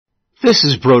This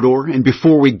is Brodor, and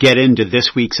before we get into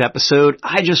this week's episode,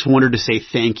 I just wanted to say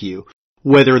thank you.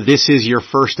 Whether this is your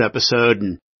first episode,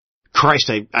 and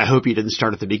Christ, I hope you didn't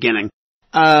start at the beginning.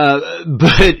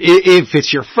 But if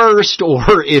it's your first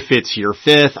or if it's your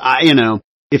fifth,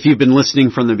 if you've been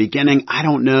listening from the beginning, I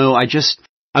don't know.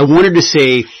 I wanted to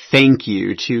say thank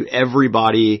you to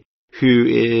everybody who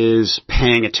is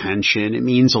paying attention. It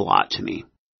means a lot to me.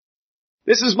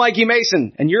 This is Mikey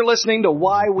Mason, and you're listening to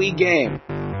Why We Game.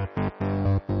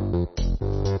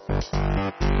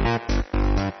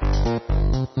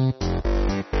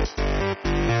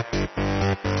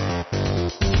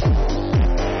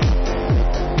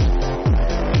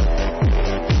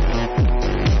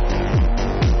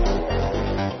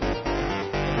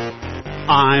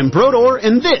 I'm Brodor,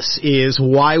 and this is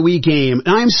Why We Game,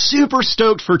 and I'm super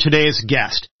stoked for today's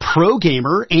guest, pro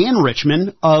gamer Anne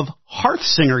Richmond of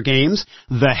Hearthsinger Games,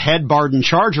 the head bard in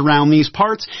charge around these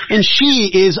parts, and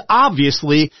she is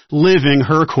obviously living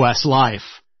her quest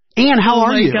life. Anne, how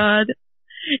are you? Oh my God.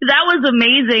 That was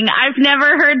amazing. I've never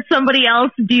heard somebody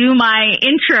else do my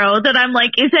intro that I'm like,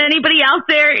 is anybody out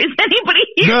there? Is anybody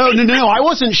here? No. I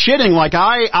wasn't shitting. Like,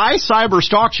 I cyber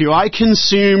stalked you. I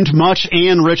consumed much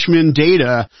Anne Richmond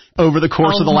data over the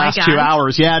course of the last 2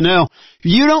 hours. Yeah, no.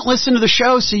 You don't listen to the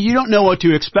show, so you don't know what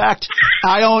to expect.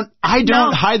 I don't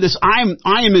hide this. I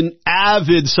am an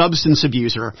avid substance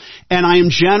abuser, and I am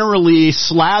generally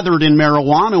slathered in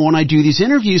marijuana when I do these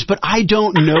interviews, but I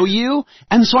don't know you,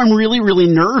 and so I'm really, really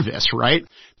nervous, right?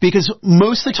 Because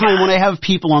most of the time when I have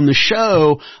people on the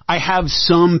show, I have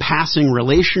some passing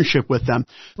relationship with them.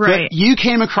 Right. But you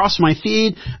came across my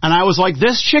feed, and I was like,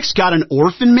 this chick's got an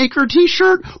Orphan Maker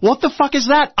t-shirt? What the fuck is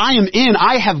that? I am in.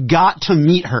 I have got to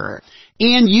meet her.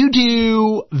 And you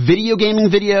do video gaming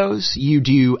videos, you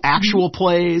do actual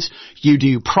plays, you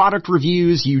do product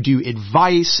reviews, you do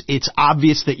advice. It's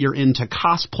obvious that you're into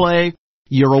cosplay.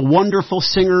 You're a wonderful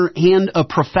singer and a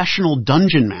professional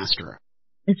dungeon master.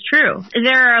 It's true.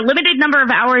 There are a limited number of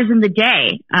hours in the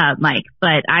day, Mike,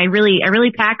 but I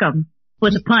really pack them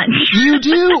with a punch. You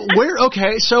do?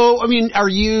 Okay. So, are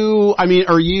you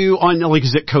on, like,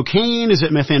 is it cocaine? Is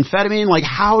it methamphetamine? Like,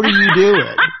 how do you do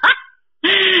it?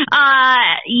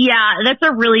 Yeah, that's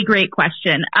a really great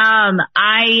question.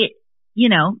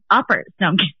 Uppers.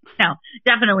 No,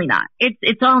 definitely not.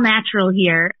 It's all natural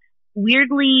here.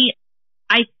 Weirdly,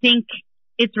 I think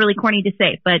it's really corny to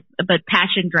say, but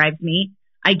passion drives me.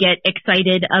 I get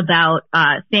excited about,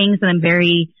 things, and I'm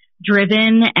very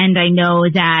driven, and I know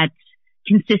that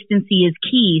consistency is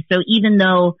key. So even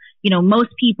though,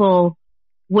 most people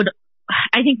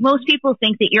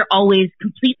think that you're always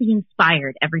completely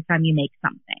inspired every time you make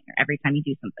something or every time you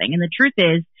do something. And the truth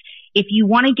is, if you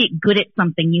want to get good at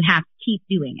something, you have to keep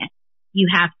doing it. You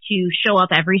have to show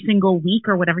up every single week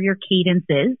or whatever your cadence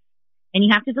is, and you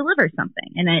have to deliver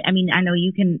something. And I know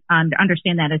you can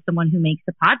understand that as someone who makes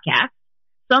a podcast.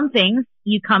 Some things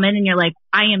you come in and you're like,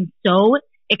 I am so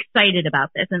excited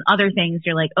about this. And other things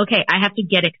you're like, okay, I have to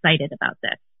get excited about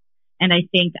this. And I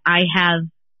think I have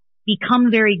become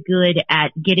very good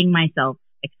at getting myself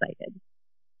excited.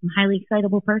 I'm a highly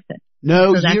excitable person.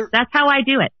 No, so that's how I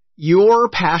do it. Your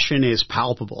passion is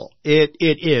palpable. It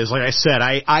is. Like I said,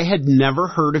 I had never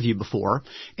heard of you before,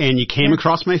 and you came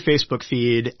across my Facebook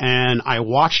feed, and I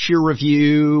watched your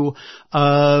review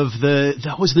of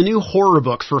that was the new horror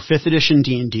book for 5th edition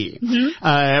D&D,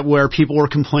 where people were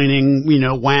complaining,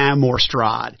 wham or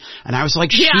Strahd. And I was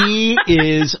like, she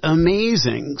is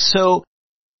amazing. So,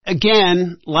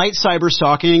 again, light cyber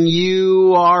stalking,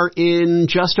 you are in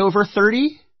just over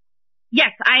 30?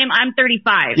 Yes, I'm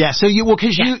 35. Yeah, so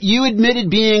you admitted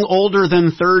being older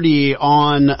than 30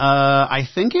 on, I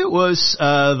think it was,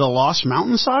 the Lost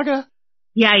Mountain Saga?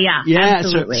 Yeah,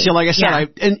 absolutely. So like I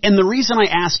said, and the reason I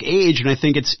ask age, and I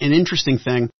think it's an interesting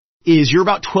thing, is you're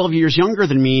about 12 years younger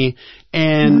than me,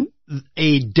 and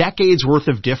a decade's worth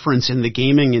of difference in the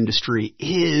gaming industry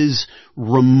is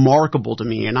remarkable to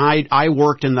me. And I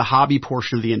worked in the hobby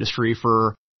portion of the industry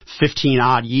for 15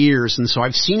 odd years. And so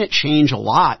I've seen it change a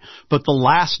lot, but the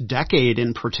last decade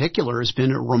in particular has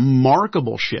been a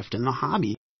remarkable shift in the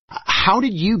hobby. How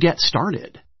did you get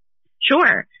started?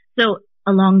 Sure. So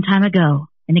a long time ago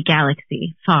in a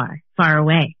galaxy far, far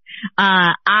away,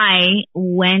 I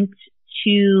went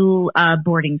to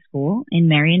boarding school in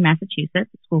Marion,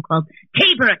 Massachusetts, a school called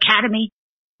Tabor Academy.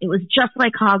 It was just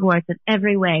like Hogwarts in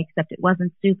every way, except it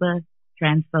wasn't super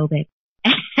transphobic.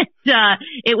 And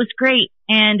it was great.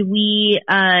 And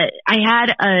I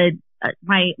had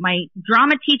my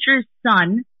drama teacher's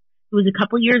son, who was a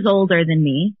couple years older than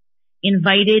me,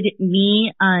 invited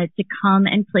me to come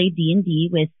and play D&D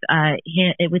with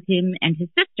him and his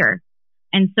sister.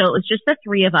 And so it was just the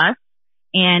three of us.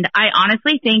 And I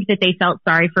honestly think that they felt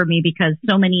sorry for me because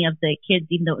so many of the kids,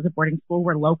 even though it was a boarding school,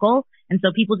 were local. And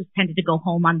so people just tended to go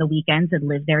home on the weekends and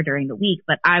live there during the week.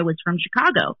 But I was from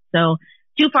Chicago, so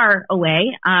too far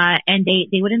away. And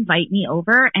they would invite me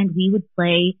over and we would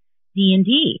play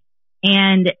D&D.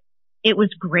 And it was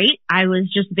great. I was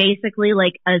just basically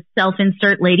like a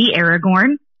self-insert Lady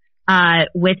Aragorn,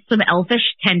 with some elfish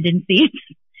tendencies.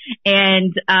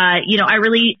 And, I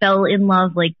really fell in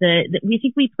love, like we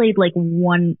think we played like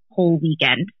one whole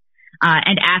weekend.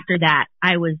 And after that,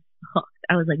 I was hooked.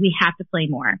 I was like, we have to play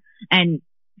more. And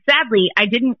sadly, I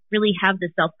didn't really have the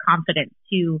self-confidence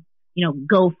to,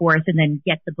 go forth and then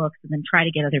get the books and then try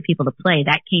to get other people to play.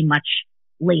 That came much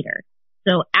later.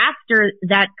 So after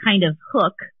that kind of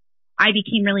hook, I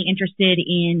became really interested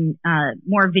in,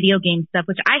 more video game stuff,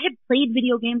 which I had played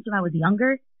video games when I was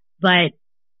younger, but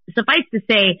suffice to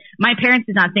say, my parents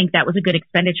did not think that was a good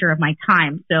expenditure of my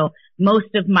time. So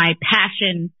most of my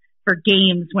passion for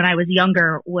games when I was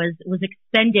younger was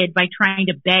expended by trying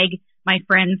to beg my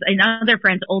friends, another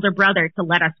friend's older brother, to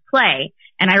let us play.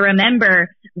 And I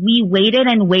remember we waited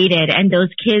and waited, and those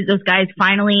guys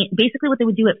finally, basically what they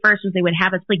would do at first was they would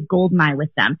have us play Goldeneye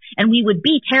with them. And we would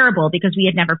be terrible because we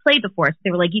had never played before. So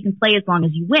they were like, you can play as long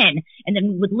as you win. And then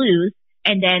we would lose.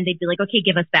 And then they'd be like, okay,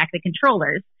 give us back the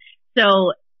controllers.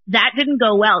 So that didn't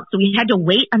go well. So we had to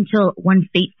wait until one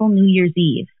fateful New Year's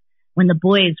Eve when the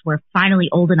boys were finally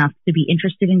old enough to be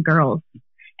interested in girls,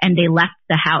 and they left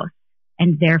the house,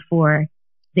 and therefore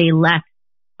they left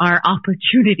our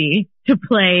opportunity to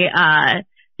play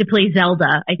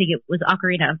Zelda. I think it was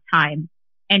Ocarina of Time.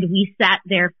 And we sat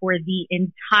there for the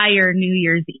entire New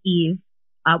Year's Eve.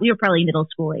 We were probably middle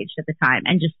school aged at the time,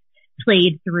 and just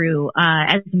played through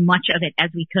as much of it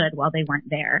as we could while they weren't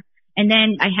there. And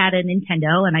then I had a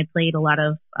Nintendo, and I played a lot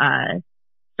of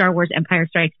Star Wars Empire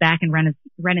Strikes Back and Ren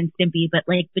and Stimpy. But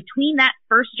like between that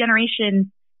first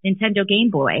generation Nintendo Game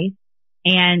Boy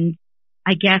and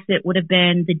I guess it would have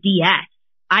been the DS,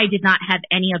 I did not have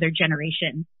any other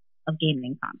generation of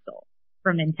gaming console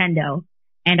from Nintendo.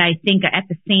 And I think at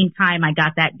the same time I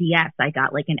got that DS, I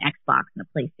got like an Xbox and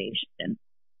a PlayStation.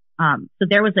 So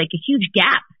there was like a huge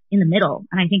gap in the middle.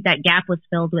 And I think that gap was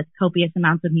filled with copious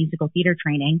amounts of musical theater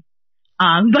training.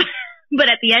 But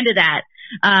at the end of that,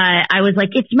 I was like,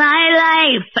 it's my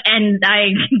life. And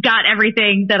I got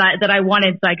everything that I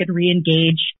wanted so I could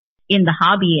re-engage in the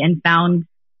hobby, and found,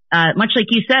 much like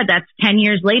you said, that's 10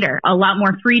 years later, a lot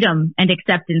more freedom and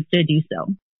acceptance to do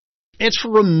so. It's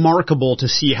remarkable to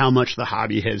see how much the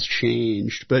hobby has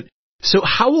changed. But so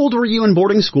how old were you in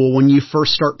boarding school when you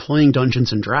first start playing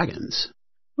Dungeons and Dragons?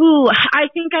 Ooh, I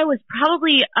think I was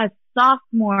probably a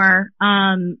sophomore.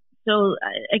 So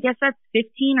I guess that's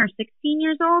 15 or 16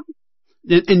 years old.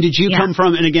 And did you come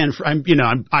from, and again,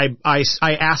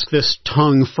 I ask this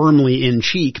tongue firmly in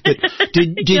cheek, but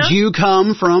did you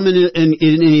come from an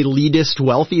elitist,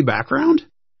 wealthy background?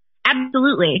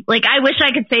 Absolutely. Like, I wish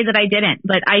I could say that I didn't,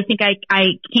 but I think I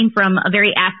came from a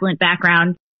very affluent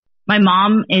background. My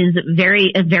mom is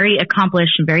a very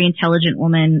accomplished and very intelligent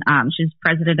woman. She's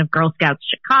president of Girl Scouts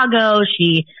Chicago.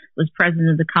 She was president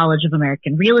of the College of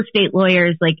American Real Estate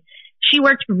Lawyers. Like, she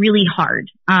worked really hard.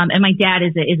 And my dad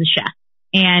is a chef.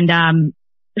 And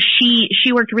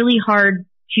she worked really hard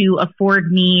to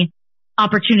afford me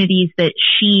opportunities that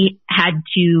she had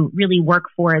to really work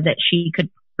for, that she could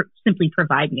simply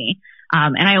provide me.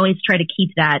 And I always try to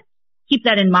keep that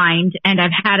in mind. And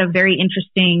I've had a very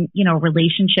interesting,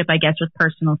 relationship, I guess, with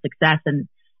personal success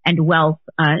and wealth,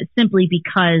 simply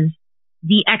because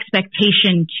the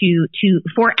expectation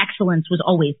for excellence was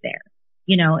always there.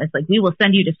 It's like, we will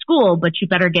send you to school, but you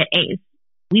better get A's.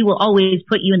 We will always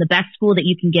put you in the best school that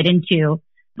you can get into,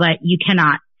 but you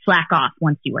cannot slack off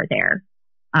once you are there,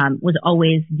 was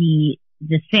always the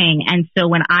thing. And so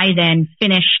when I then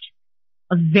finished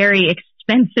a very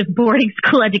expensive boarding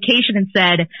school education and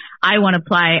said, I want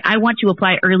to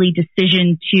apply early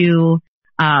decision to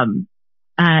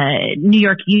New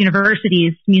York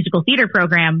University's musical theater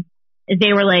program,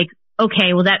 they were like,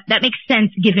 okay, well that makes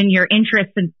sense given your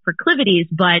interests and proclivities,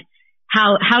 but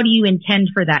how do you intend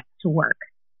for that to work?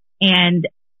 And,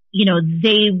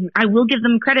 I will give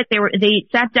them credit. They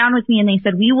sat down with me and they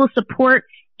said, we will support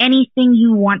anything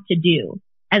you want to do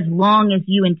as long as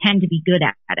you intend to be good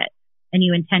at it and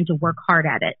you intend to work hard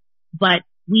at it. But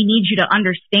we need you to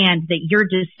understand that your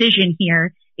decision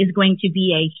here is going to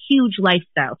be a huge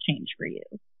lifestyle change for you.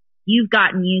 You've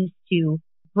gotten used to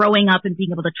growing up and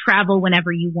being able to travel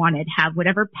whenever you wanted, have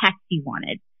whatever pets you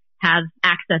wanted, have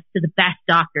access to the best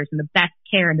doctors and the best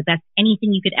care and the best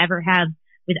anything you could ever have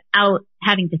without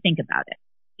having to think about it.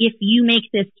 if you make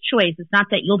this choice, it's not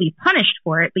that you'll be punished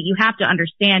for it, but you have to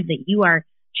understand that you are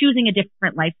choosing a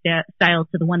different lifestyle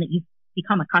to the one that you've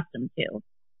become accustomed to.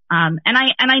 And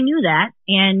I knew that,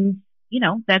 and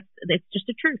it's just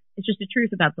a truth. It's just a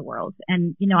truth about the world.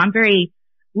 And I'm very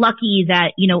lucky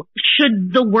that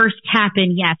should the worst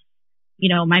happen, yes,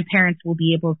 my parents will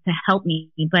be able to help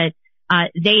me, but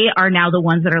they are now the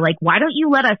ones that are like, why don't you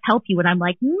let us help you? And I'm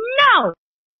like, no,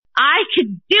 I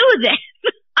could do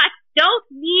this. I don't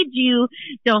need you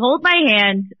to hold my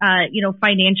hand,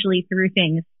 financially through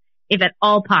things. If at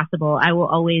all possible, I will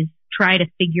always try to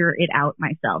figure it out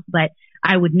myself, but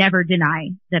I would never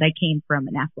deny that I came from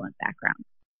an affluent background.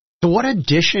 So what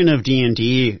edition of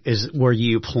D&D were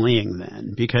you playing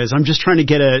then? Because I'm just trying to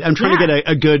get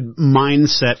a good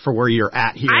mindset for where you're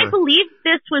at here. I believe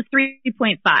this was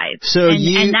 3.5.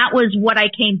 And that was what I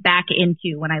came back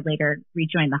into when I later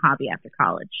rejoined the hobby after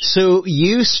college. So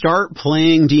you start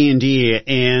playing D&D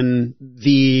in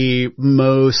the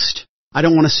most, I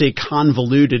don't want to say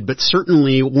convoluted, but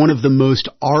certainly one of the most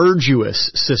arduous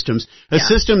systems, a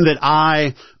system that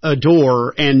I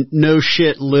adore and no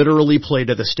shit literally play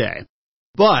to this day.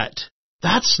 But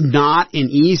that's not an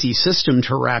easy system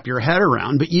to wrap your head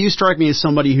around. But you strike me as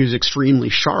somebody who's extremely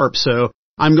sharp, so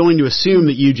I'm going to assume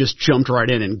that you just jumped right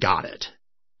in and got it.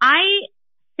 I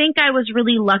think I was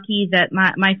really lucky that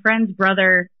my friend's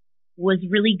brother was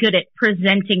really good at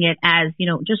presenting it as,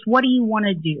 just what do you want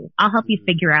to do? I'll help you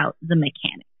figure out the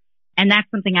mechanics. And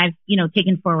that's something I've,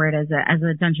 taken forward as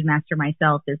a dungeon master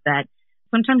myself, is that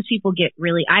sometimes people get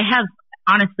really, I have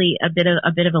honestly a bit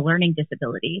of a learning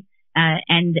disability,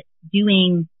 and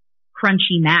doing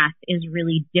crunchy math is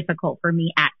really difficult for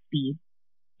me at speed.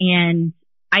 And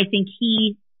I think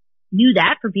he knew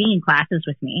that for being in classes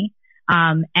with me,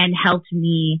 and helped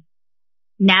me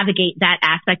navigate that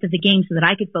aspect of the game so that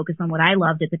I could focus on what I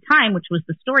loved at the time, which was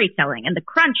the storytelling. And the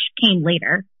crunch came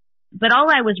later, but all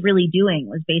I was really doing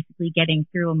was basically getting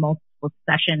through a multiple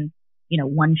session,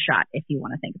 one shot, if you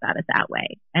want to think about it that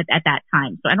way, at that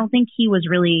time. So I don't think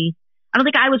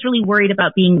I was really worried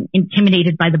about being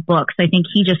intimidated by the books. I think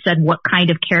he just said, what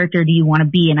kind of character do you want to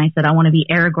be? And I said, I want to be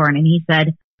Aragorn. And he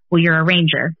said, well, you're a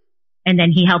ranger. And then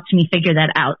he helped me figure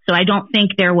that out. So I don't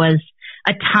think there was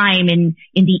a time in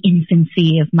the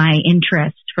infancy of my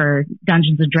interest for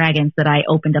Dungeons and Dragons that I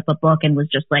opened up a book and was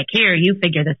just like, here, you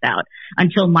figure this out,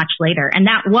 until much later. And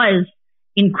that was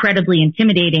incredibly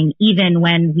intimidating, even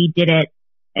when we did it.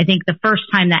 I think the first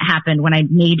time that happened, when I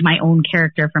made my own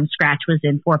character from scratch, was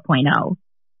in 4.0.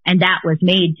 And that was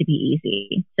made to be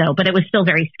easy. So, but it was still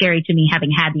very scary to me, having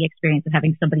had the experience of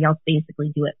having somebody else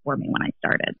basically do it for me when I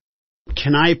started.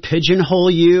 Can I pigeonhole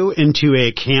you into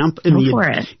a camp in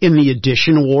the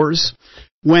edition wars?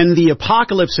 When the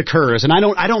apocalypse occurs, and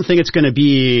I don't think it's going to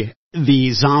be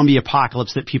the zombie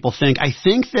apocalypse that people think. I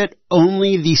think that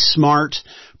only the smart,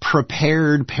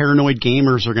 prepared, paranoid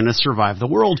gamers are going to survive the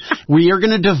world. We are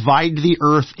going to divide the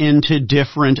earth into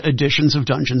different editions of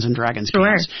Dungeons and Dragons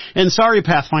games. And sorry,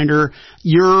 Pathfinder,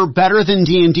 you're better than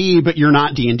D&D, but you're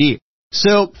not D&D.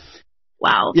 So,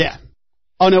 wow. Yeah.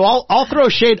 Oh no, I'll throw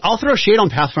shade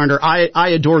on Pathfinder. I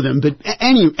adore them, but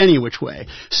any which way.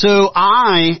 So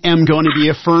I am going to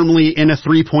be firmly in a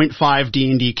 3.5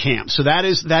 D&D camp. So that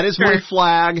is my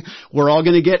flag. We're all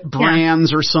going to get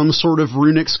brands or some sort of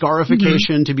runic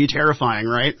scarification to be terrifying,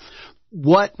 right?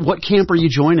 What camp are you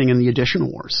joining in the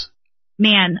edition wars?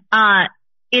 Man,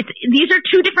 these are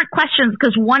two different questions,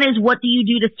 because one is, what do you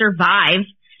do to survive?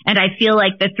 And I feel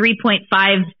like the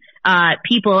 3.5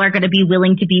 people are going to be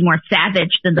willing to be more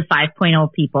savage than the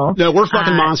 5.0 people. No, we're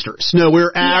fucking monsters. No,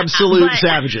 we're absolute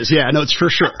savages. Yeah, no, it's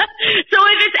for sure. So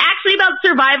if it's actually about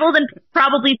survival, then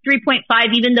probably 3.5,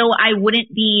 even though I wouldn't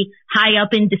be high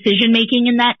up in decision making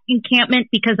in that encampment,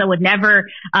 because I would never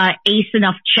ace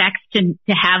enough checks to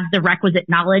have the requisite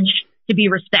knowledge to be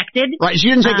respected. Right, so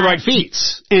you didn't take the right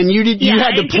feats, and you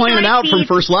had to plan it out from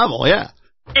first level, yeah.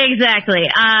 Exactly.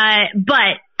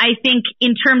 But I think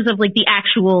in terms of like the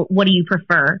actual, what do you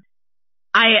prefer?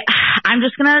 I'm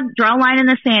just going to draw a line in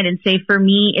the sand and say, for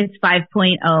me, it's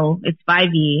 5.0. It's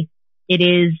 5e. It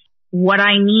is what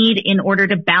I need in order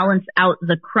to balance out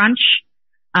the crunch,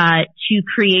 to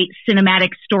create cinematic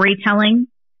storytelling,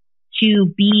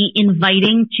 to be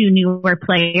inviting to newer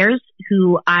players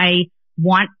who I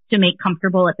want to make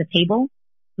comfortable at the table,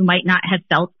 who might not have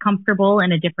felt comfortable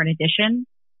in a different edition.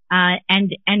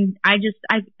 And I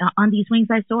on these wings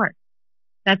I soar.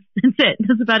 That's it.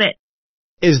 That's about it.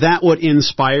 Is that what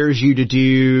inspires you to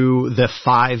do the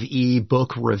 5e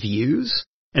book reviews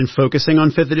and focusing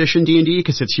on 5th edition D&D,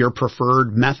 because it's your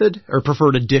preferred method, or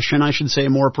preferred edition, I should say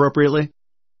more appropriately?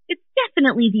 It's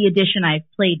definitely the edition I've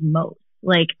played most.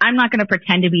 Like, I'm not going to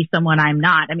pretend to be someone I'm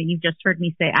not. I mean, you've just heard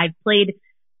me say I've played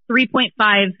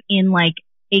 3.5 in like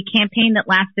a campaign that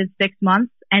lasted 6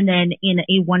 months and then in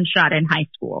a one shot in high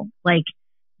school. Like,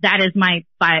 that is my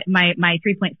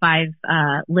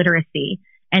 3.5 literacy.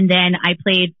 And then I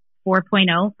played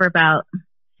 4.0 for about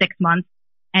 6 months,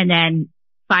 and then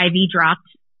 5e dropped,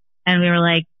 and we were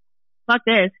like, fuck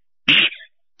this.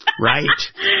 Right.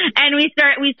 And we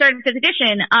started 5th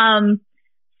edition.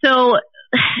 So,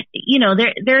 you know,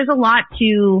 there's a lot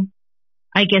to,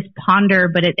 I guess, ponder,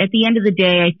 but at the end of the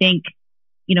day, I think,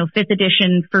 you know, 5th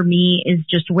edition for me is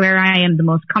just where I am the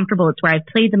most comfortable. It's where I've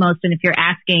played the most. And if you're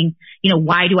asking, you know,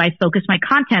 why do I focus my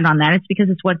content on that? It's because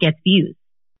it's what gets views.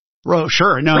 Well,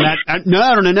 sure. No, no.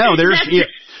 There's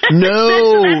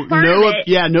no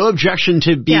objection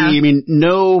to be, I mean,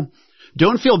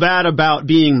 don't feel bad about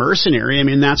being mercenary. I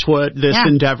mean, that's what this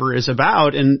endeavor is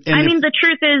about. And I mean, the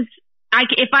truth is,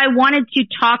 if I wanted to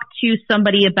talk to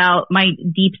somebody about my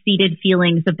deep-seated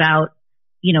feelings about,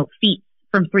 you know, feats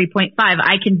from 3.5,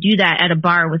 I can do that at a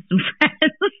bar with some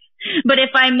friends. But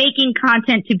if I'm making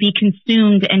content to be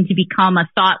consumed and to become a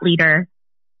thought leader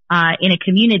in a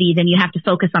community, then you have to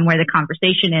focus on where the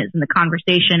conversation is. And the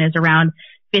conversation is around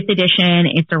 5th edition.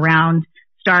 It's around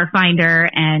Starfinder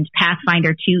and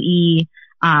Pathfinder 2E.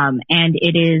 And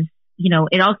it is, you know,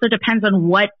 it also depends on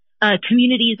what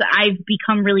communities I've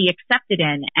become really accepted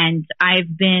in. And I've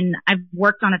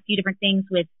worked on a few different things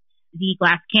with the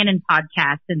Glass Cannon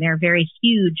podcast, and they're very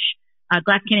huge.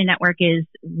 Glass Cannon Network is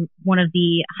one of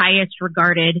the highest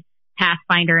regarded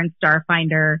Pathfinder and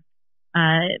Starfinder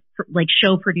like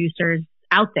show producers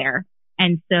out there.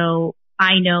 And so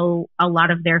I know a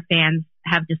lot of their fans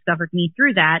have discovered me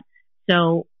through that.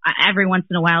 So every once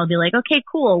in a while I'll be like, okay,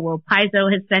 cool. Well,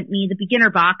 Paizo has sent me the beginner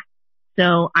box,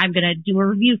 so I'm going to do a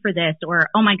review for this. Or,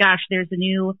 oh my gosh, there's a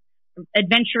new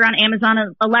adventure on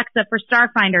Amazon Alexa for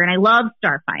Starfinder, and I love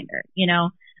Starfinder, you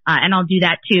know, and I'll do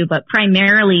that too. But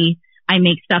primarily I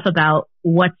make stuff about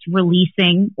what's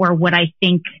releasing or what I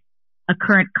think a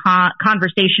current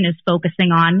conversation is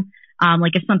focusing on.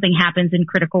 Like if something happens in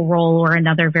Critical Role or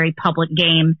another very public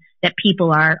game that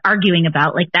people are arguing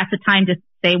about, like that's a time to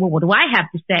say, well, what do I have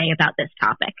to say about this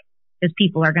topic? Because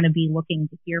people are going to be looking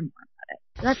to hear more about it.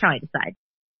 So that's how I decide.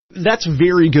 That's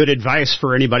very good advice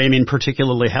for anybody. I mean,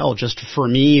 particularly just for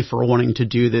me, for wanting to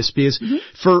do this, because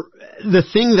for the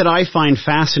thing that I find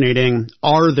fascinating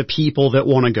are the people that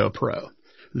want to go pro.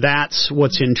 That's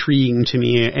what's intriguing to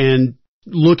me. And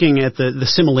looking at the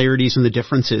similarities and the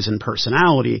differences in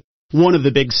personality, one of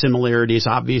the big similarities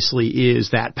obviously is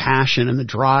that passion and the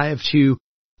drive to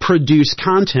produce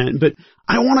content. But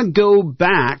I want to go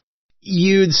back.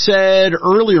 You'd said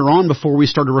earlier on before we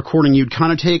started recording, you'd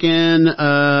kind of taken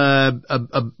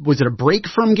was it a break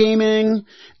from gaming?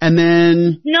 And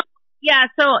then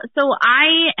so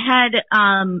I had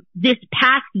this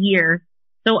past year.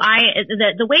 So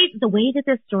the way that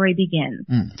this story begins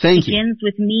begins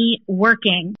with me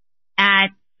working at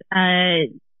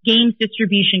a games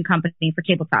distribution company for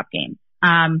tabletop games,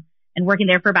 and working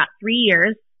there for about 3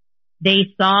 years.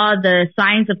 They saw the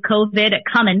signs of COVID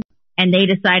coming, and they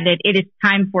decided it is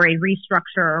time for a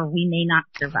restructure or we may not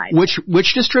survive.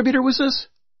 Which distributor was this?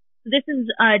 This is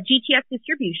GTS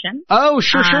Distribution. Oh,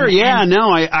 sure. Yeah,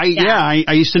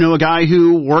 I used to know a guy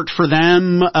who worked for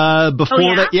them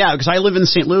before that. Yeah, because I live in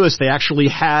St. Louis. They actually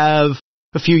have,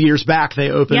 a few years back, they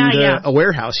opened a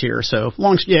warehouse here. So so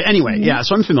I'm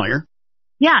familiar.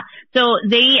 Yeah, so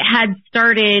they had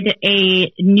started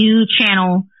a new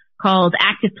channel called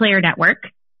Active Player Network.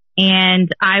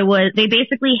 And they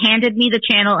basically handed me the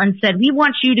channel and said, we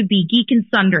want you to be Geek and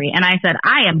Sundry. And I said,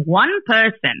 I am one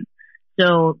person.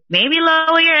 So maybe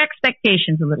lower your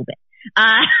expectations a little bit.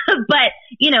 But,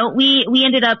 you know, we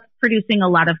ended up producing a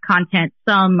lot of content,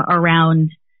 some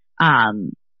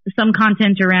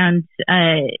content around,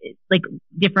 like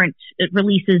different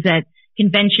releases at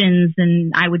conventions,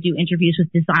 and I would do interviews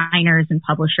with designers and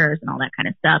publishers and all that kind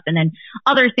of stuff. And then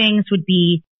other things would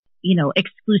be, you know,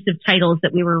 exclusive titles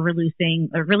that we were releasing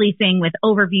with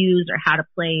overviews or how to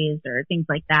plays or things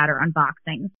like that, or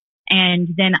unboxings. And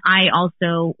then I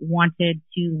also wanted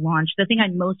to launch the thing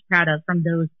I'm most proud of from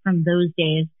those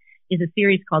days is a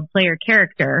series called Player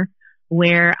Character,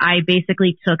 where I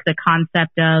basically took the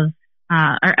concept of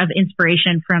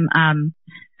inspiration from, I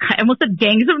almost said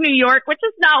Gangs of New York, which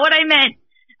is not what I meant.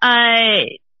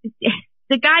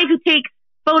 The guy who takes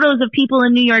photos of people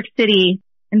in New York City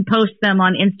and posts them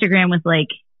on Instagram with like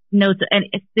notes. And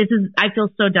I feel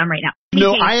so dumb right now.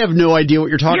 No, I have no idea what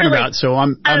you're talking about. So I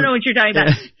don't know what you're talking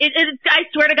about. I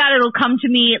swear to God, it'll come to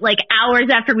me like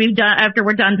hours after we're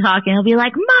done talking. I'll be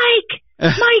like, Mike,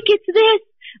 it's this.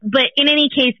 But in any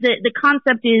case, the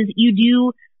concept is you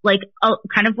do like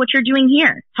kind of what you're doing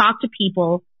here. Talk to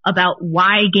people about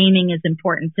why gaming is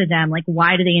important to them. Like,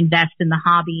 why do they invest in the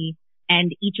hobby?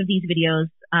 And each of these videos,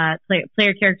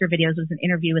 player character videos, was an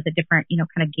interview with a different,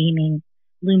 kind of gaming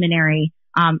luminary.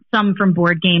 Some from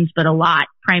board games, but a lot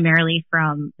primarily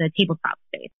from the tabletop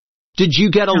space. Did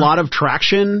you get a lot of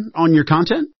traction on your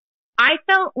content? I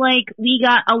felt like we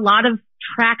got a lot of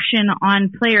traction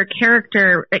on player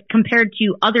character compared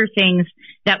to other things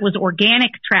that was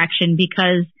organic traction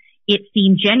because it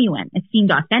seemed genuine. It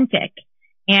seemed authentic.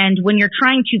 And when you're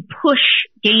trying to push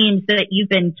games that you've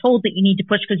been told that you need to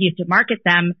push because you have to market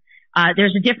them,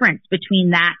 there's a difference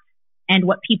between that and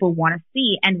what people want to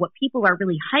see. And what people are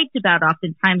really hyped about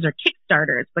oftentimes are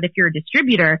Kickstarters. But if you're a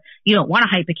distributor, you don't want to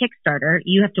hype a Kickstarter.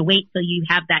 You have to wait till you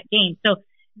have that game. So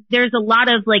there's a lot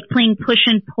of like playing push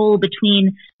and pull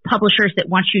between publishers that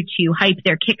want you to hype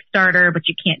their Kickstarter, but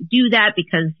you can't do that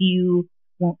because you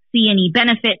won't see any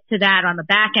benefit to that on the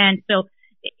back end. So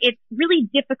it's really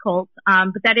difficult.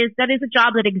 But that is a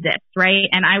job that exists, right?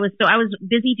 And I was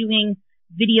busy doing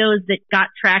videos that got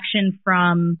traction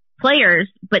from players,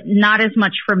 but not as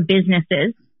much from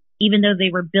businesses, even though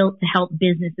they were built to help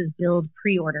businesses build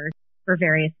pre-orders for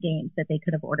various games that they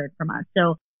could have ordered from us.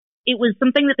 So it was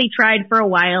something that they tried for a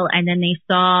while, and then they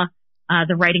saw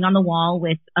the writing on the wall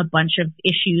with a bunch of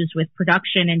issues with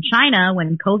production in China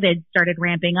when COVID started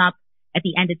ramping up at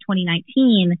the end of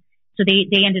 2019. So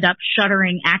they ended up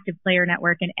shuttering Active Player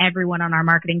Network, and everyone on our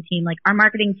marketing team, like our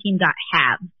marketing team got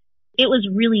halved. It was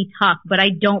really tough, but I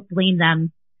don't blame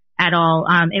them at all.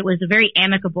 It was a very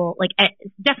amicable,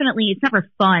 definitely it's never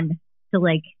fun to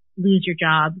like lose your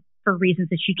job for reasons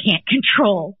that you can't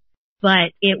control,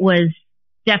 but it was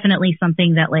definitely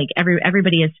something that like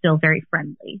everybody is still very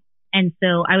friendly. And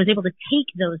so I was able to take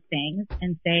those things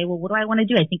and say, well, what do I want to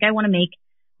do? I think I want to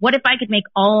what if I could make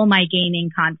all my gaming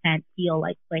content feel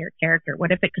like player character?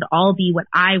 What if it could all be what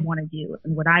I want to do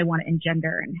and what I want to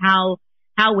engender, and how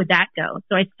would that go?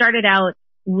 So I started out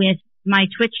with my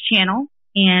Twitch channel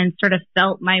and sort of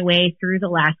felt my way through the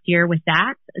last year with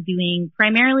that, doing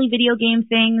primarily video game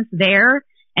things there.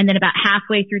 And then about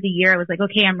halfway through the year, I was like,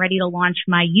 okay, I'm ready to launch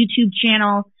my YouTube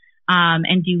channel,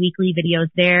 and do weekly videos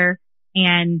there.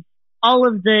 And all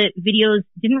of the videos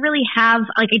didn't really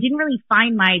I didn't really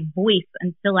find my voice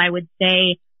until I would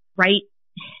say, right,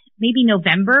 maybe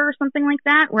November or something like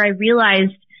that, where I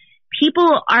realized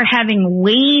people are having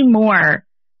way more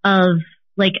of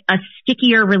like a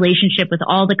stickier relationship with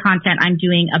all the content I'm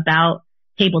doing about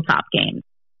tabletop games.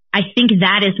 I think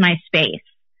that is my space.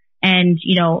 And,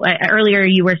 earlier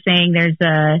you were saying there's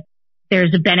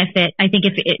a benefit. I think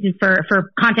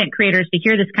for content creators to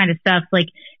hear this kind of stuff, like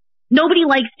nobody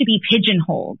likes to be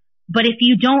pigeonholed, but if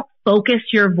you don't focus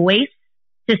your voice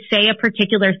to say a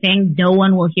particular thing, no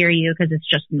one will hear you because it's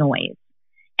just noise.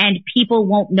 And people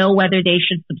won't know whether they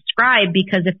should subscribe,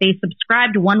 because if they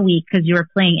subscribed 1 week because you were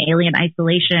playing Alien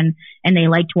Isolation and they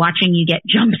liked watching you get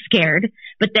jump scared,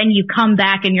 but then you come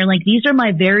back and you're like, these are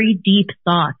my very deep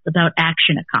thoughts about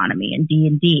action economy and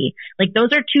D&D. Like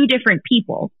those are two different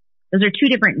people. Those are two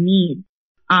different needs.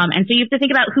 And so you have to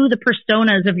think about who the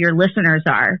personas of your listeners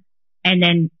are and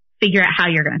then figure out how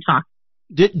you're going to talk.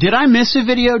 Did I miss a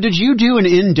video? Did you do an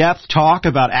in-depth talk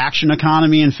about action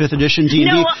economy in 5th edition D&D?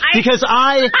 No, because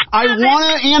I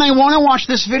want to watch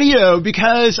this video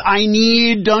because I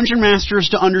need dungeon masters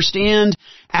to understand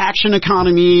action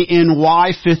economy and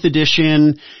why 5th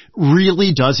edition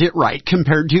really does it right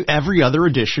compared to every other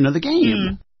edition of the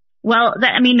game. Well,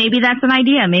 maybe that's an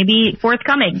idea. Maybe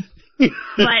forthcoming.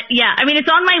 But yeah, it's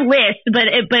on my list, but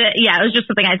yeah, it was just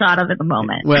something I thought of at the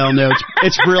moment. Well, no,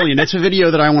 it's brilliant. It's a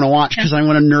video that I want to watch because I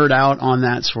want to nerd out on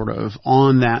that sort of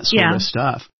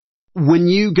stuff. When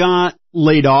you got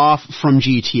laid off from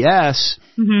GTS,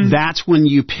 that's when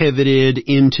you pivoted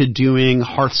into doing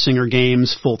Hearthsinger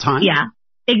games full time. Yeah,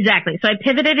 exactly. So I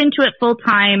pivoted into it full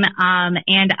time,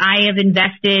 and I have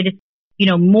invested,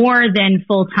 more than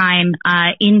full time,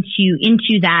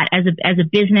 into that as a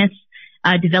business.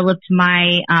 Developed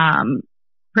my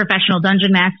professional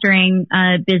dungeon mastering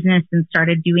business and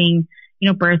started doing,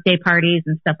 birthday parties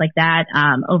and stuff like that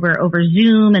over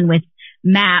Zoom and with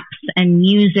maps and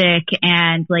music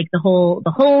and like the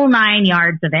whole 9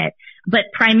 yards of it. But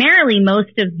primarily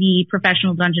most of the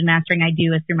professional dungeon mastering I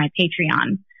do is through my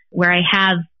Patreon, where I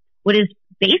have what is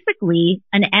basically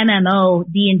an MMO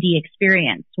D&D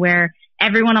experience where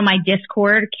everyone on my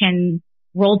Discord can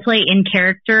roleplay in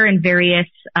character in various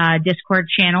Discord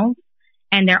channels,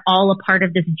 and they're all a part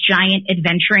of this giant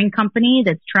adventuring company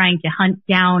that's trying to hunt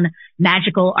down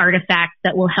magical artifacts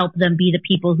that will help them be the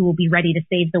people who will be ready to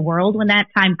save the world when that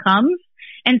time comes.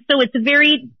 And so it's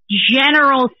very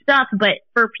general stuff, but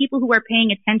for people who are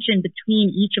paying attention between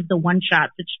each of the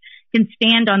one-shots, which can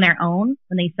stand on their own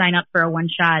when they sign up for a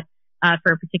one-shot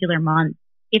for a particular month,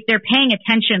 if they're paying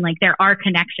attention, like there are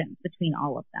connections between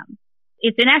all of them.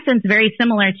 It's in essence very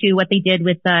similar to what they did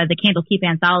with the Candlekeep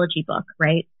anthology book,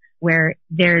 right? Where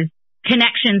there's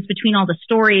connections between all the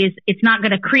stories. It's not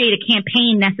going to create a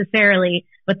campaign necessarily,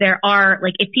 but there are,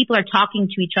 like, if people are talking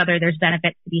to each other, there's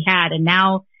benefits to be had. And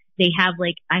now they have,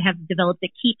 like, I have developed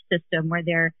a keep system where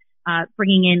they're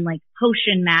bringing in like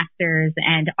potion masters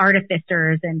and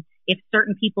artificers, and if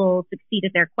certain people succeed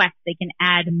at their quest, they can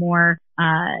add more,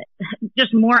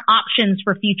 just more options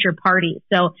for future parties.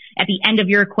 So at the end of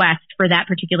your quest for that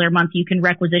particular month, you can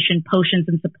requisition potions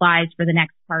and supplies for the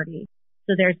next party.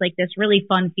 So there's like this really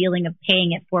fun feeling of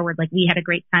paying it forward. Like, we had a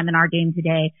great time in our game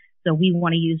today, so we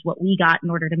want to use what we got in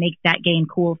order to make that game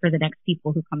cool for the next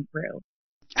people who come through.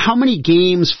 How many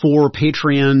games for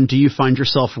Patreon do you find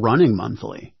yourself running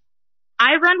monthly?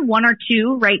 I run 1 or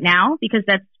 2 right now because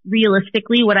that's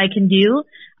realistically what I can do.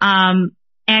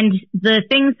 And the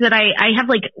things that I have,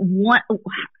 like, one,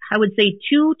 I would say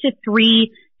 2 to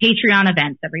 3 Patreon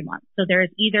events every month. So there's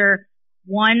either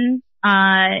one,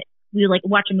 we like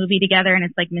watch a movie together, and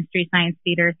it's like Mystery Science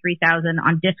Theater 3000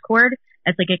 on Discord.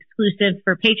 That's like exclusive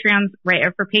for Patreons, right?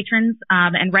 Or for patrons.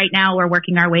 And right now we're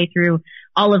working our way through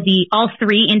all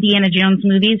 3 Indiana Jones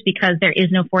movies because there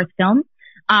is no 4th film.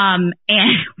 And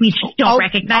we just don't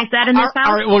recognize that in this house.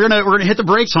 All right, we're gonna hit the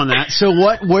brakes on that. So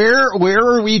where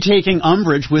are we taking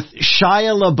umbrage with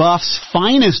Shia LaBeouf's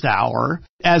finest hour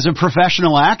as a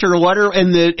professional actor? What are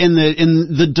in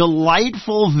the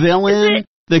delightful villain,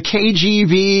 the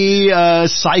KGB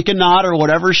psychonaut or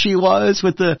whatever she was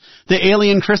with the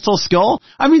alien crystal skull?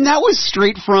 I mean, that was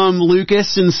straight from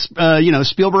Lucas and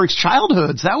Spielberg's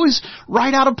childhoods. That was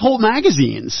right out of pulp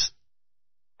magazines.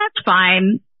 That's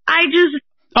fine.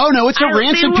 Oh, no, it's a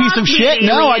rancid piece of shit. Aliens.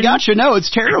 No, I got you. No, it's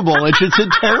terrible. It's a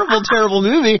terrible, terrible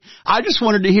movie. I just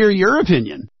wanted to hear your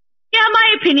opinion. Yeah,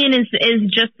 my opinion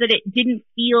is just that it didn't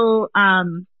feel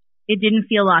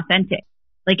authentic.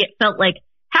 Like, it felt like,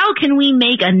 how can we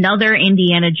make another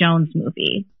Indiana Jones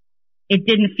movie? It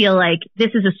didn't feel like this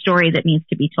is a story that needs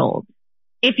to be told.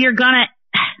 If you're gonna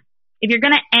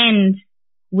end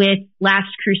with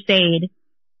Last Crusade,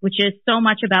 which is so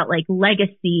much about like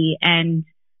legacy and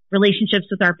relationships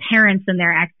with our parents and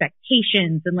their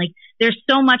expectations. And like, there's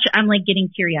so much, I'm like getting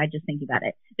teary eyed just thinking about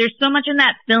it. There's so much in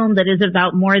that film that is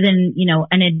about more than,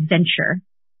 an adventure.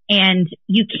 And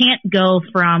you can't go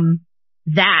from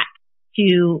that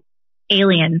to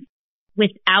Aliens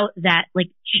without that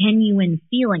like genuine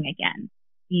feeling again.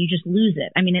 You just lose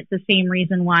it. I mean, it's the same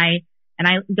reason why,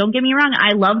 and don't get me wrong,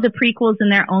 I love the prequels in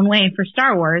their own way for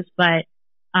Star Wars, but,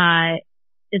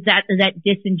 is that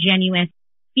disingenuous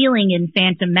feeling in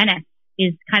Phantom Menace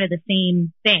is kind of the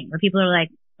same thing, where people are like,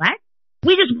 what?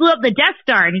 We just blew up the Death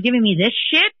Star and you're giving me this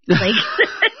shit? Like,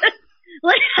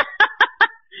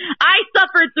 I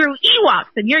suffered through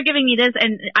Ewoks and you're giving me this,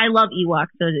 and I love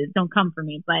Ewoks, so don't come for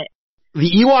me, but. The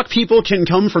Ewok people can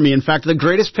come for me. In fact, the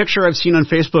greatest picture I've seen on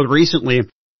Facebook recently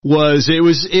was, it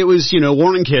was,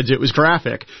 warning kids, it was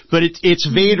graphic, but it's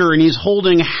Vader, and he's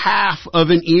holding half of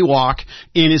an Ewok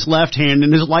in his left hand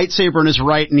and his lightsaber in his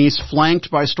right, and he's flanked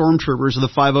by stormtroopers of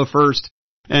the 501st.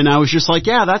 And I was just like,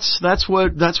 yeah, that's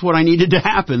what I needed to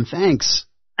happen. Thanks.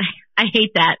 I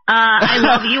hate that. I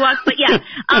love Ewoks, but yeah.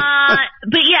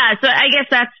 So I guess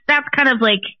that's kind of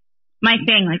like my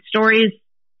thing. Like, stories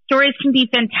can be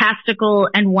fantastical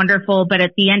and wonderful, but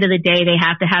at the end of the day, they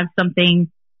have to have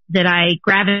something that I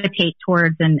gravitate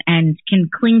towards and can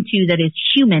cling to that is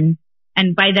human.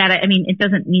 And by that, I mean, it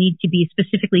doesn't need to be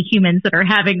specifically humans that are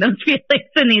having those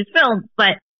feelings in these films,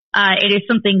 but it is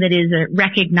something that is a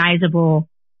recognizable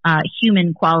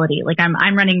human quality. Like,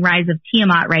 I'm running Rise of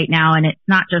Tiamat right now, and it's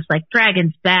not just like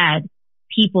dragons bad,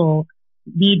 people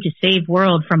need to save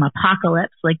world from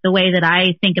apocalypse. Like, the way that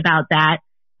I think about that,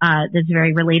 that's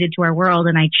very related to our world,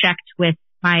 and I checked with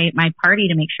my party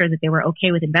to make sure that they were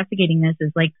okay with investigating this,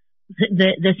 is like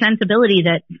the sensibility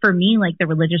that, for me, like the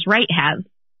religious right has,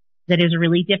 that is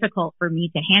really difficult for me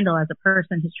to handle as a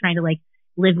person who's trying to like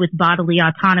live with bodily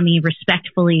autonomy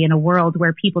respectfully in a world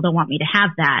where people don't want me to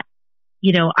have that.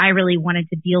 I really wanted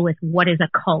to deal with what is a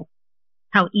cult.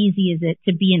 How easy is it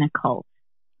to be in a cult?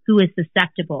 Who is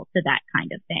susceptible to that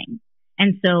kind of thing?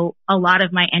 And so a lot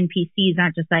of my NPCs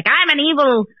aren't just like, I'm an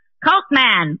evil cult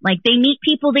man. Like, they meet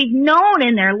people they've known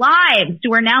in their lives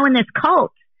who are now in this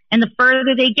cult. And the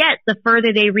further they get, the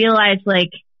further they realize,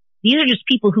 like, these are just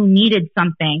people who needed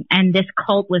something, and this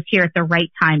cult was here at the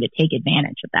right time to take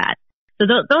advantage of that. So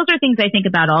those are things I think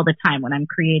about all the time when I'm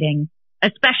creating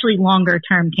especially longer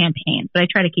term campaigns, but I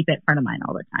try to keep it in front of mind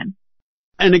all the time.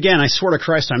 And again, I swear to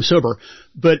Christ, I'm sober,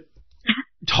 but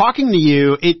talking to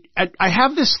you, I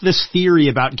have this theory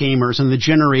about gamers and the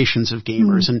generations of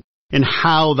gamers and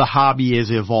how the hobby has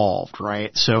evolved,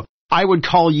 right? So I would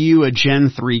call you a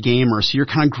Gen 3 gamer. So you're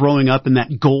kind of growing up in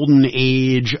that golden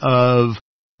age of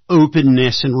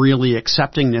openness and really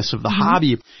acceptingness of the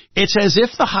hobby. It's as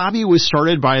if the hobby was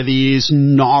started by these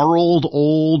gnarled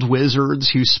old wizards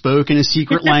who spoke in a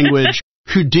secret language,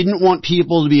 who didn't want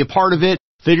people to be a part of it.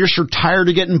 They just are tired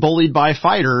of getting bullied by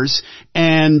fighters,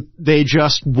 and they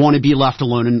just want to be left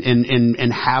alone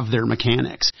and have their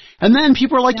mechanics. And then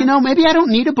people are like, maybe I don't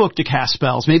need a book to cast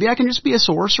spells. Maybe I can just be a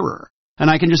sorcerer. And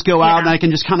I can just go out and I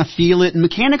can just kind of feel it. And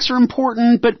mechanics are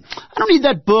important, but I don't need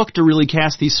that book to really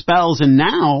cast these spells. And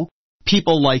now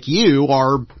people like you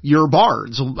are your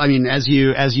bards. I mean, as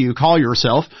you call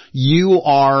yourself, you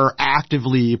are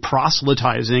actively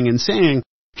proselytizing and saying,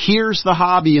 here's the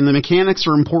hobby, and the mechanics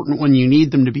are important when you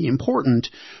need them to be important,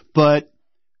 but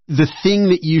the thing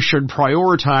that you should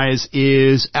prioritize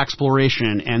is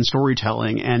exploration and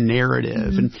storytelling and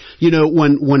narrative. And,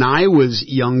 when I was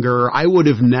younger, I would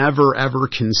have never, ever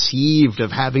conceived of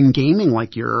having gaming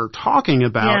like you're talking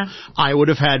about. Yeah. I would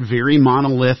have had very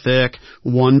monolithic,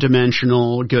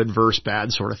 one-dimensional, good versus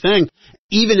bad sort of thing.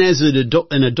 Even as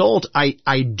an adult,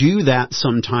 I do that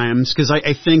sometimes because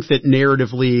I think that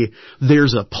narratively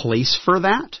there's a place for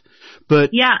that.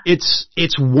 But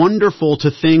it's wonderful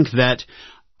to think that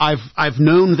I've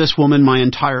known this woman my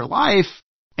entire life,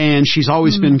 and she's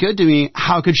always been good to me.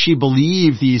 How could she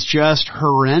believe these just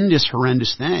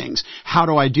horrendous things? How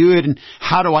do I do it, and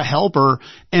how do I help her?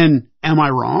 And am I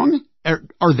wrong?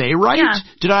 Are they right?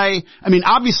 Yeah. I mean,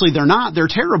 obviously they're not. They're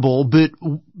terrible,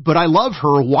 but I love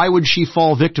her. Why would she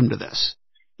fall victim to this?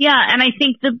 Yeah, and I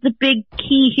think the big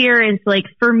key here is, like,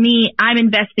 for me, I'm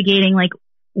investigating, like,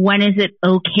 when is it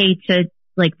okay to,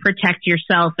 like, protect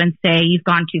yourself and say you've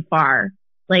gone too far?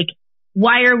 Like,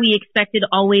 why are we expected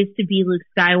always to be Luke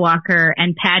Skywalker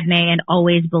and Padme and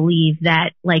always believe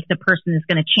that, like, the person is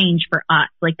going to change for us?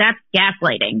 Like, that's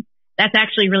gaslighting. That's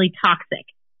actually really toxic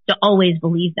to always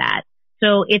believe that.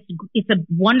 So it's a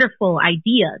wonderful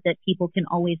idea that people can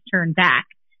always turn back.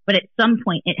 But at some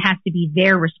point, it has to be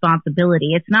their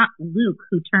responsibility. It's not Luke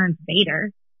who turns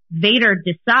Vader. Vader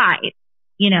decides,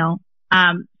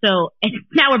 so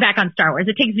now we're back on Star Wars.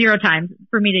 It takes 0 time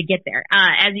for me to get there.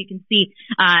 As you can see,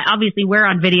 obviously we're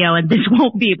on video and this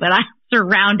won't be, but I'm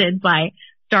surrounded by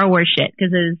Star Wars shit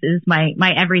because it is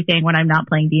my everything when I'm not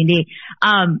playing D&D.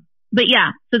 But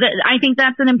yeah, so I think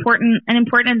that's an important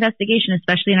investigation,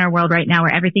 especially in our world right now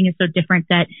where everything is so different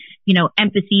that,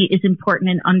 empathy is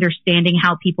important and understanding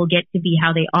how people get to be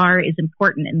how they are is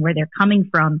important, and where they're coming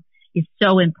from is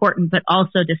so important, but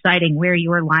also deciding where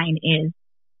your line is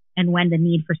and when the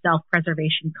need for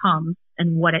self-preservation comes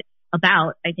and what it's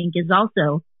about, I think is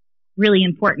also really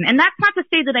important. And that's not to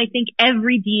say that I think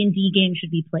every D&D game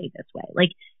should be played this way.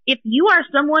 Like, if you are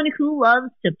someone who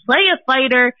loves to play a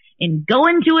fighter and go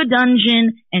into a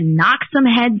dungeon and knock some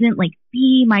heads in, like,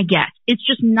 be my guest. It's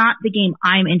just not the game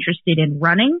I'm interested in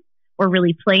running or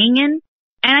really playing in.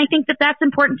 And I think that that's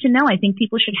important to know. I think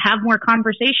people should have more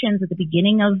conversations at the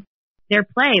beginning of their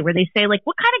play where they say, like,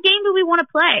 what kind of game do we want to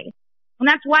play? And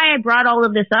that's why I brought all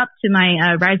of this up to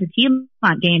my Rise of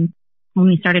Tiamat game when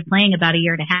we started playing about 1.5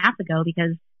 years ago,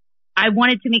 because I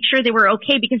wanted to make sure they were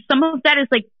okay, because some of that is,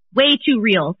 like, way too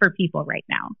real for people right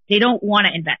now. They don't want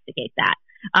to investigate that.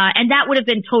 And that would have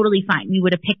been totally fine. We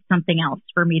would have picked something else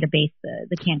for me to base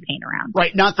the campaign around.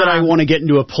 Right. Not that I want to get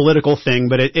into a political thing,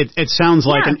 but it sounds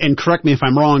like, and correct me if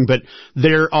I'm wrong, but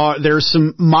there's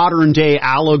some modern day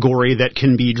allegory that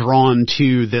can be drawn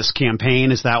to this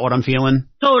campaign. Is that what I'm feeling?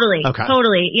 Totally. Okay.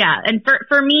 Totally. Yeah. And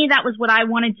for me, that was what I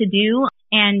wanted to do.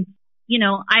 And,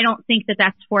 I don't think that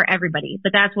that's for everybody,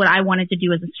 but that's what I wanted to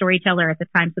do as a storyteller at the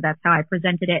time. So that's how I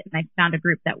presented it. And I found a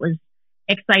group that was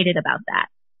excited about that.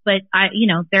 But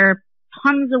there are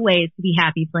tons of ways to be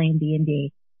happy playing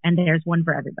D&D, and there's one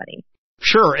for everybody.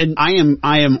 Sure, and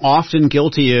I am often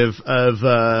guilty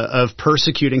of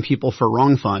persecuting people for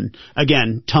wrong fun.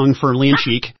 Again, tongue firmly in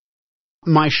cheek.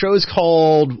 My show's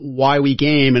called Why We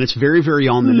Game, and it's very, very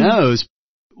on the nose.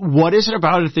 What is it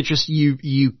about it that just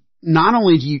you not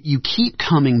only do you keep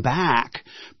coming back,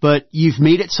 but you've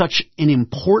made it such an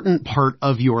important part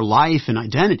of your life and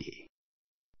identity?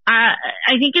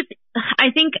 I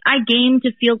think I game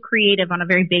to feel creative on a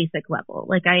very basic level.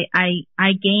 Like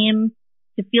I game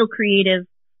to feel creative.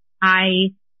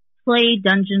 I play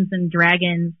Dungeons and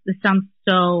Dragons. This sounds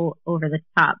so over the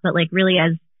top, but, like, really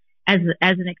as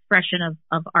an expression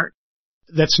of art.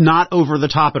 that's not over the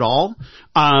top at all.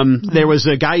 There was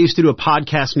a guy who used to do a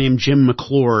podcast named Jim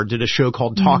McClure, did a show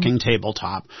called Talking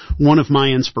Tabletop, one of my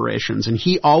inspirations, and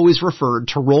he always referred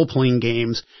to role-playing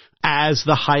games as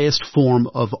the highest form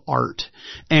of art.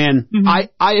 And I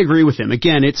agree with him.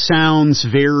 Again, it sounds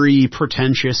very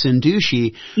pretentious and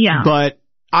douchey, but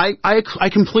I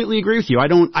completely agree with you. I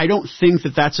don't think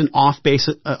that that's an off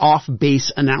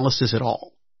base analysis at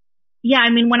all. Yeah,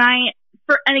 I mean,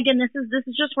 and again, this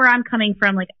is just where I'm coming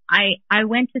from. Like, I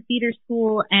went to theater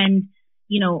school and,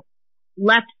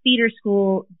 left theater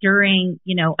school during,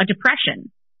 a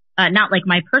depression. Not like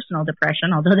my personal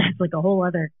depression, although that's like a whole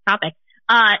other topic.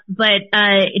 But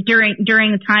during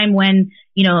the time when,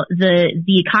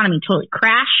 the economy totally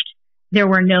crashed, there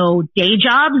were no day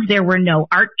jobs, there were no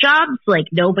art jobs, like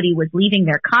nobody was leaving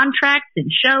their contracts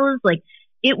and shows, like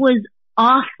it was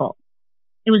awful.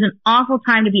 It was an awful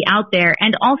time to be out there.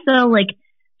 And also, like,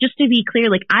 just to be clear,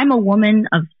 like, I'm a woman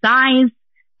of size.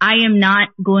 I am not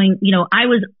going, I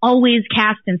was always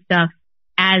cast in stuff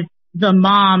as the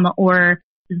mom or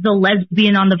the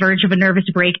lesbian on the verge of a nervous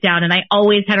breakdown. And I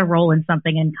always had a role in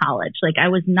something in college. Like, I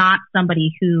was not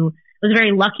somebody who was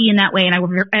very lucky in that way. And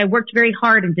I worked very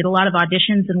hard and did a lot of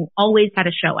auditions and always had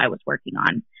a show I was working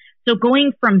on. So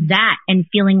going from that and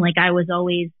feeling like I was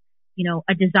always,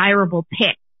 a desirable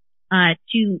pick,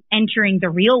 to entering the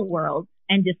real world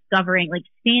and discovering, like,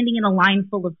 standing in a line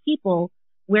full of people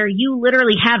where you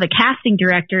literally have a casting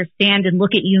director stand and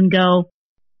look at you and go,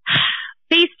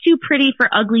 face too pretty for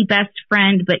ugly best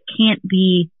friend, but can't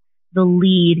be the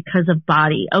lead because of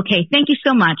body. Okay, thank you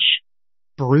so much.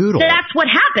 Brutal. That's what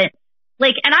happened.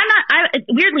 Like, and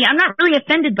weirdly, I'm not really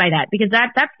offended by that because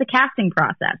that's the casting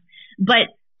process.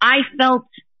 But I felt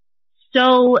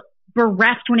so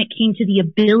bereft when it came to the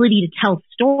ability to tell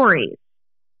stories,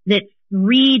 that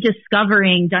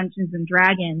rediscovering Dungeons and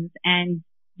Dragons. And,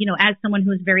 as someone who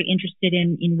was very interested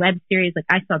in web series, like,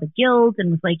 I saw the Guild and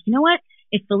was like, you know what?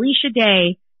 If Felicia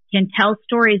Day can tell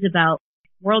stories about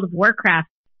World of Warcraft,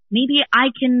 maybe I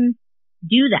can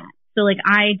do that. So, like,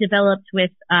 I developed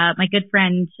with my good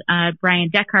friend Brian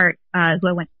Deckhart, who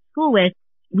I went to school with.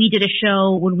 We did a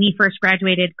show when we first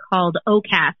graduated called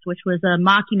OCAST, which was a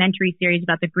mockumentary series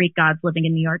about the Greek gods living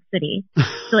in New York City.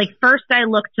 So, like, first I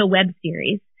looked to web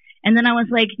series, and then I was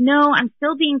like, no, I'm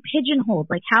still being pigeonholed.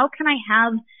 Like, how can I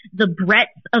have the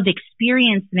breadth of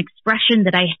experience and expression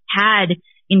that I had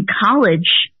in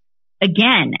college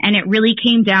again? And it really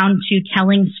came down to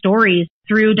telling stories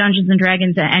through Dungeons and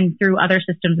Dragons and through other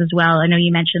systems as well. I know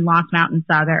you mentioned Lost Mountain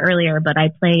Saga earlier, but I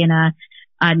play in a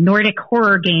Nordic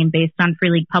horror game based on Free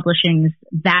League Publishing's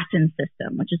Vaesen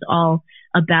system, which is all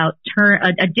about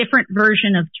a different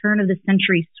version of turn of the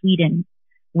century Sweden,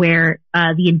 where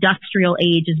the industrial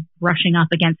age is brushing up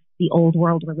against the old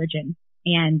world religion,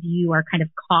 and you are kind of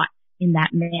caught in that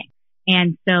mix.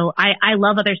 And so I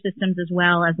love other systems as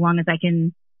well, as long as I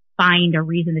can find a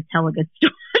reason to tell a good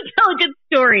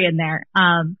story in there.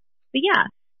 But yeah,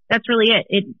 that's really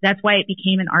it. That's why it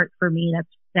became an art for me.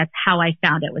 That's how I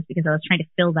found it, was because I was trying to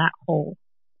fill that hole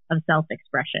of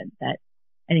self-expression that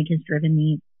I think has driven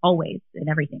me always in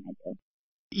everything I do.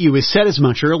 You said as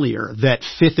much earlier that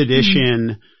 5th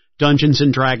edition Dungeons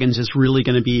and Dragons is really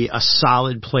going to be a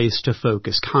solid place to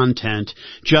focus content,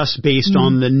 just based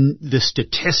on the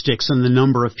statistics and the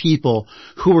number of people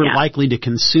who are likely to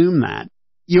consume that.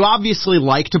 You obviously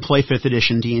like to play 5th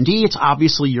edition D&D. It's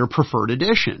obviously your preferred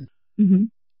edition. Mm-hmm.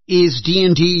 Is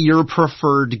D&D your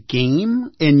preferred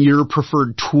game and your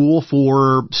preferred tool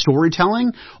for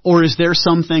storytelling? Or is there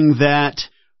something that,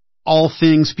 all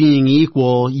things being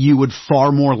equal, you would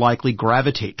far more likely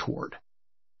gravitate toward?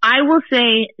 I will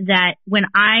say that when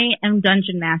I am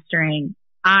dungeon mastering,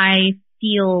 I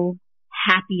feel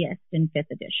happiest in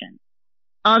 5th edition.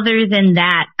 Other than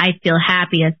that, I feel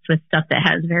happiest with stuff that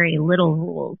has very little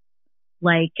rules.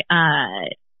 Like,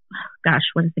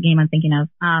 what is the game I'm thinking of?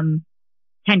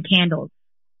 10 Candles,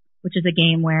 which is a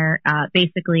game where,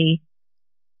 basically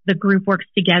the group works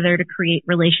together to create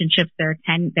relationships. There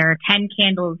are 10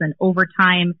 candles, and over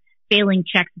time, failing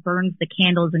checks burns the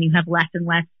candles, and you have less and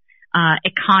less,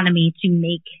 economy to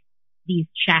make these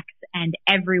checks. And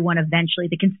everyone eventually,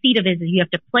 the conceit of it is you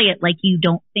have to play it like you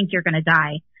don't think you're going to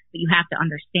die, but you have to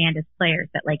understand as players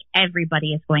that, like,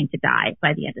 everybody is going to die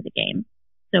by the end of the game.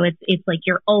 So it's like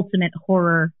your ultimate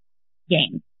horror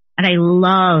game. And I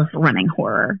love running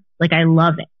horror. Like, I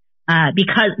love it.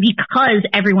 Because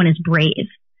everyone is brave.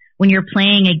 When you're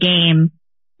playing a game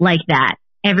like that,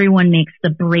 everyone makes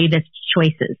the bravest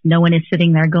choices. No one is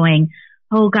sitting there going,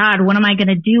 oh God, what am I going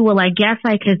to do? Well, I guess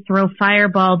I could throw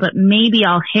fireball, but maybe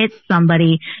I'll hit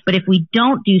somebody. But if we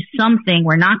don't do something,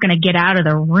 we're not going to get out of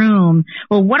the room.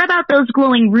 Well, what about those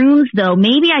glowing runes though?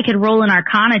 Maybe I could roll an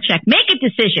Arcana check. Make a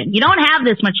decision. You don't have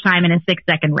this much time in a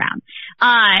 6-second round.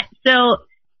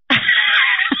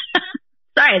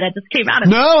 Sorry, that just came out of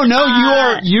me.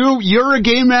 No, you're a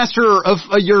game master of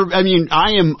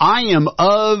I am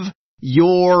of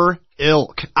your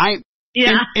ilk.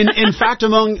 Yeah. In fact,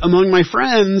 among my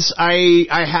friends, I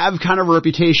have kind of a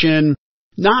reputation,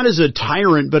 not as a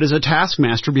tyrant, but as a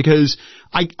taskmaster, because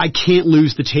I can't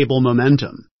lose the table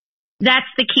momentum. That's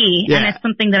the key. Yeah. And it's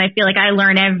something that I feel like I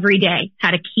learn every day,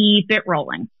 how to keep it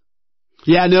rolling.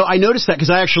 Yeah, no, I noticed that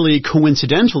because I actually,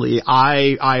 coincidentally,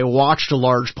 I watched a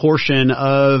large portion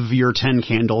of your 10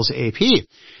 Candles AP.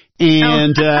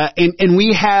 And, and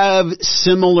we have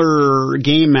similar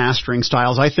game mastering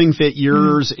styles. I think that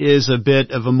yours is a bit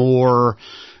of a more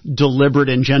deliberate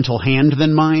and gentle hand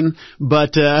than mine.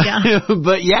 But,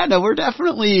 but yeah, no,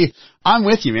 I'm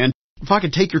with you, man. If I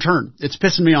could take your turn, it's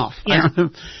pissing me off. Yeah.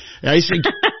 I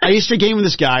used to game with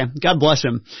this guy. God bless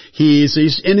him. He's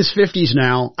in his 50s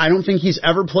now. I don't think he's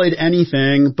ever played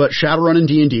anything but Shadowrun and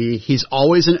D&D. He's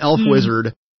always an elf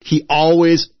wizard. He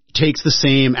always takes the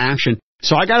same action.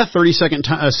 So I got a 30-second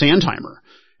sand timer.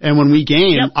 And when we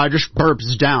game, I just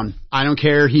burps down. I don't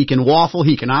care. He can waffle.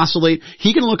 He can oscillate.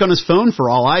 He can look on his phone for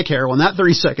all I care. When that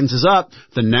 30 seconds is up,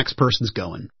 the next person's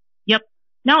going. Yep.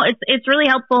 No, it's really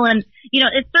helpful. And,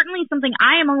 it's certainly something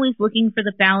I am always looking for,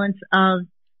 the balance of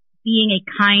being a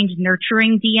kind,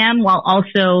 nurturing DM while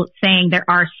also saying there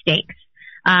are stakes.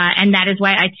 And that is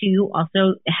why I too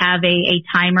also have a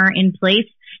timer in place.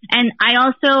 And I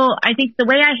think the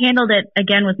way I handled it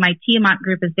again with my Tiamat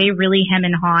group is they really hem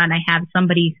and haw, and I have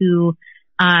somebody who,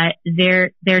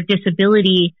 their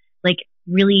disability,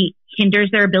 really hinders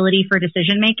their ability for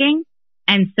decision making.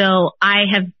 And so I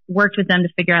have worked with them to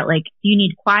figure out, do you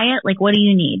need quiet? What do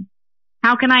you need?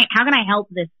 How can I help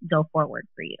this go forward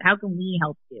for you? How can we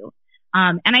help you?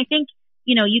 And I think,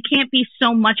 you can't be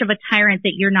so much of a tyrant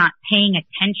that you're not paying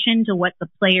attention to what the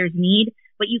players need,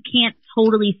 but you can't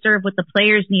totally serve what the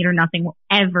players need or nothing will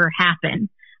ever happen.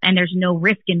 And there's no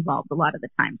risk involved a lot of the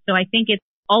time. So I think it's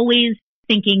always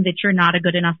thinking that you're not a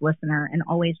good enough listener and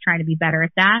always trying to be better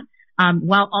at that.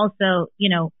 While also,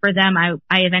 for them, I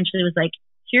eventually was like,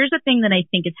 here's the thing that I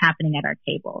think is happening at our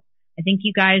table. I think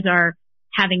you guys are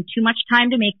having too much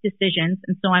time to make decisions.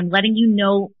 And so I'm letting you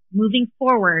know moving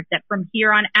forward that from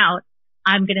here on out,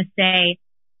 I'm going to say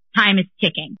time is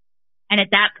ticking. And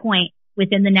at that point,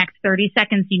 within the next 30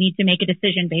 seconds, you need to make a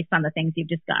decision based on the things you've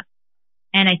discussed.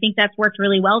 And I think that's worked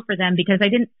really well for them because I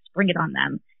didn't spring it on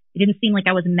them. It didn't seem like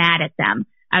I was mad at them.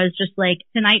 I was just like,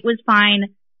 tonight was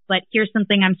fine, but here's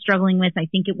something I'm struggling with. I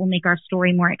think it will make our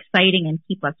story more exciting and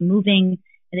keep us moving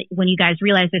when you guys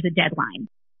realize there's a deadline,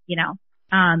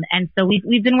 and so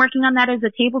we've been working on that as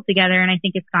a table together, and I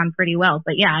think it's gone pretty well.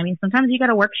 But yeah, sometimes you got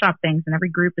to workshop things, and every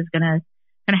group is gonna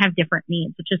have different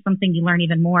needs, which is something you learn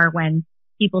even more when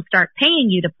people start paying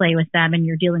you to play with them and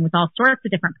you're dealing with all sorts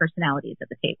of different personalities at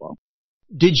the table.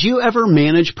 Did you ever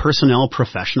manage personnel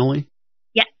professionally?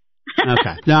 Yes.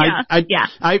 Okay. No, yeah.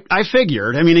 I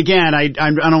figured. Again, I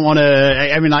don't want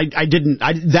to.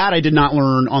 I did not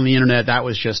learn on the internet. That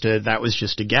was just a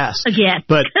guess. Yes.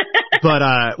 But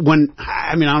again,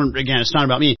 it's not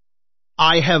about me.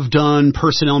 I have done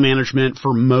personnel management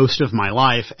for most of my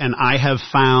life, and I have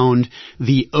found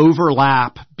the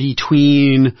overlap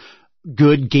between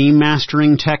good game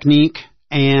mastering technique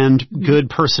and good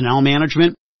personnel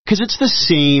management, because it's the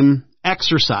same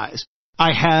exercise.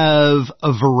 I have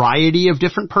a variety of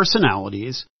different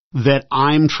personalities that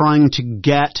I'm trying to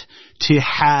get to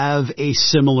have a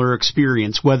similar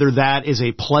experience, whether that is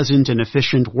a pleasant and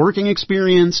efficient working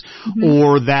experience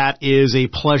or that is a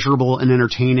pleasurable and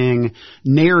entertaining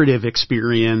narrative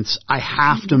experience. I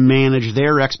have to manage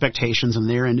their expectations and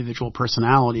their individual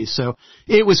personalities. So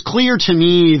it was clear to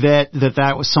me that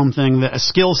was something, a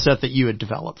skill set that you had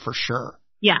developed for sure.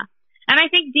 Yeah. And I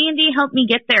think D&D helped me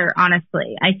get there,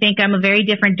 honestly. I think I'm a very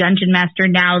different dungeon master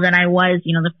now than I was,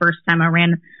 the first time I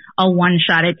ran a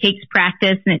one-shot. It takes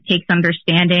practice and it takes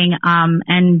understanding.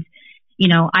 I've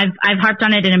harped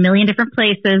on it in a million different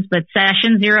places, but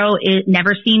session 0, it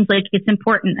never seems like it's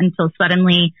important until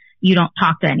suddenly you don't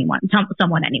talk to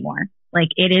someone anymore.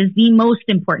 It is the most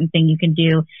important thing you can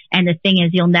do. And the thing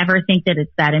is, you'll never think that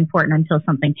it's that important until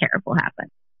something terrible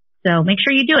happens. So make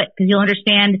sure you do it, because you'll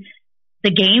understand the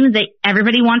game that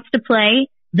everybody wants to play,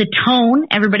 the tone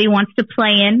everybody wants to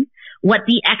play in, what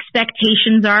the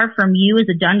expectations are from you as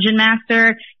a dungeon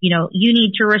master. You know, you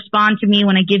need to respond to me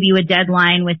when I give you a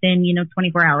deadline within,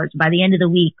 24 hours by the end of the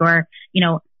week, or,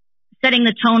 setting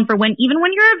the tone for even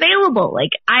when you're available.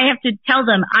 Like, I have to tell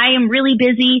them I am really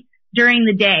busy during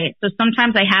the day. So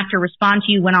sometimes I have to respond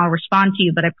to you when I'll respond to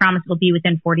you, but I promise it'll be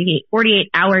within 48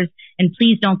 hours. And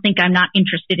please don't think I'm not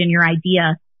interested in your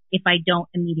idea if I don't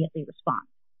immediately respond.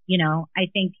 I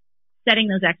think setting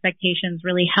those expectations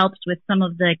really helps with some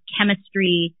of the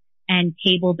chemistry and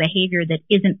table behavior that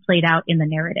isn't played out in the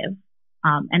narrative.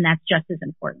 And that's just as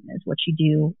important as what you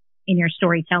do in your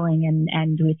storytelling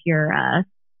and with your,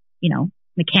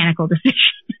 mechanical decisions.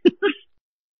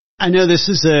 I know this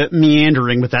is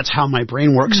meandering, but that's how my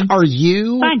brain works.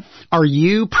 Mm-hmm. Are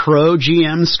you pro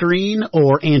GM screen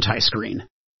or anti-screen?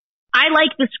 I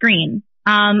like the screen.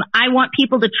 I want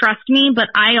people to trust me, but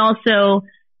I also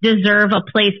deserve a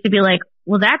place to be like,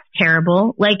 well, that's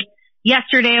terrible. Like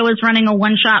yesterday I was running a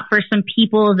one shot for some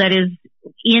people that is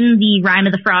in the Rime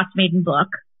of the Frost Maiden book.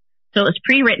 So it was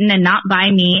pre-written and not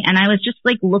by me. And I was just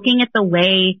like looking at the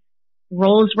way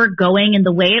roles were going and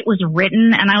the way it was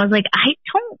written. And I was like, I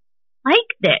don't like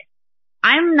this.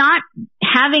 I'm not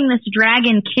having this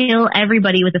dragon kill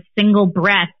everybody with a single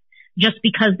breath just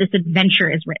because this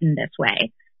adventure is written this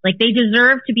way. Like, they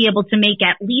deserve to be able to make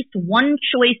at least one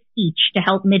choice each to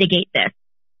help mitigate this.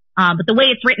 But the way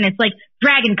it's written, it's like,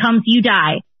 dragon comes, you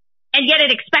die. And yet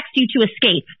it expects you to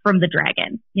escape from the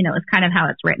dragon. It's kind of how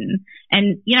it's written.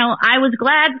 And, I was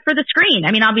glad for the screen.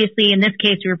 I mean, obviously in this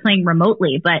case we were playing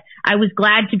remotely, but I was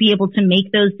glad to be able to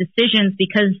make those decisions,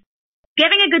 because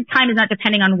having a good time is not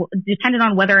dependent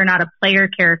on whether or not a player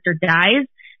character dies,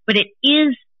 but it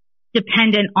is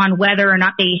dependent on whether or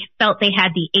not they felt they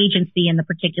had the agency in the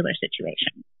particular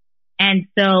situation. And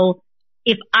so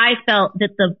if I felt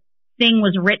that the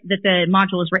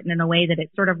module was written in a way that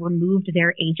it sort of removed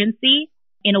their agency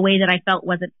in a way that I felt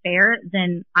wasn't fair,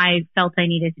 then I felt I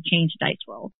needed to change dice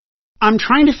roll. I'm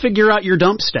trying to figure out your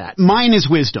dump stat. Mine is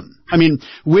wisdom. I mean,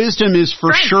 wisdom is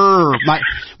for sure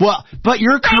but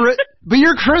your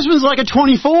charisma is like a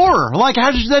 24. Like,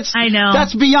 I know.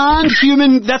 That's beyond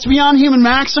human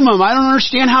maximum. I don't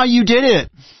understand how you did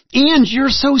it. And you're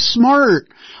so smart.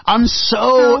 I'm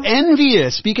so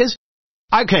envious because,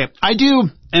 okay, I do.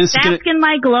 And bask in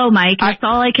my glow, Mike. That's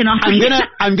all I can offer.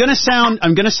 I'm gonna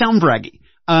sound braggy.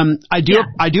 I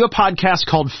do a podcast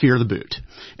called Fear the Boot.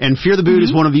 And Fear the Boot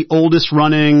is one of the oldest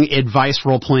running advice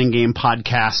role-playing game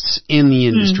podcasts in the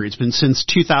industry. It's been since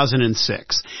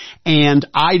 2006. And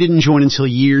I didn't join until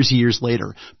years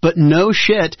later. But no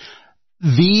shit,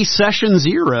 the Session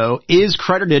Zero is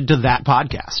credited to that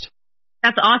podcast.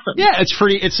 That's awesome. Yeah,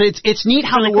 it's neat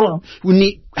how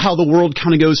the world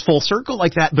kind of goes full circle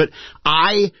like that. But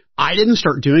I didn't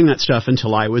start doing that stuff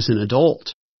until I was an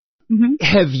adult. Mm-hmm.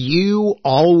 Have you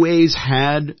always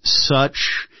had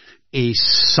such a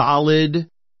solid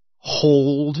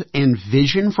hold and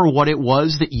vision for what it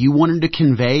was that you wanted to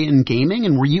convey in gaming?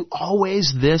 And were you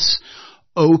always this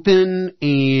open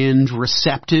and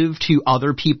receptive to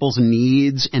other people's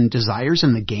needs and desires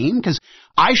in the game? Because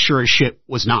I sure as shit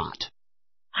was not.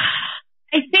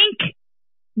 I think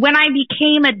when I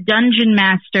became a dungeon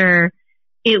master,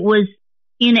 it was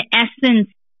in essence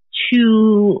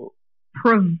to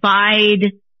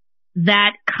provide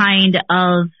that kind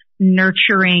of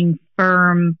nurturing,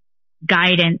 firm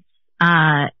guidance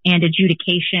and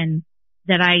adjudication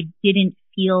that I didn't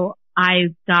feel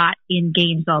I got in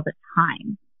games all the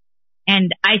time.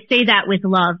 And I say that with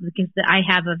love because I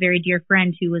have a very dear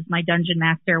friend who was my dungeon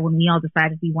master when we all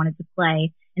decided we wanted to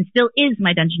play, and still is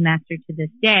my dungeon master to this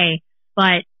day.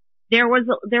 But there was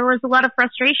a lot of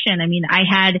frustration. I mean, I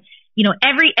had,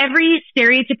 every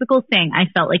stereotypical thing. I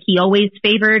felt like he always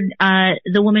favored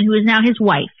the woman who is now his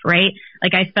wife, right?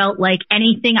 Like, I felt like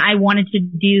anything I wanted to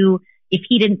do, if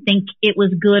he didn't think it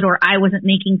was good or I wasn't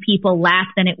making people laugh,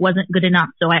 then it wasn't good enough.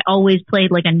 So I always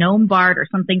played like a gnome bard or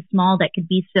something small that could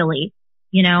be silly,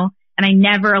 and I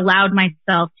never allowed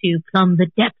myself to plumb the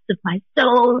depths of my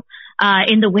soul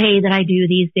in the way that I do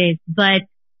these days. But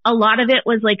a lot of it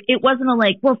was like, it wasn't a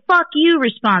like, well, fuck you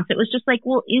response. It was just like,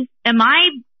 well, am I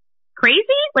crazy?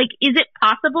 Like, is it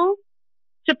possible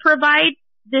to provide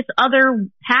this other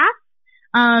path?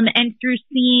 And through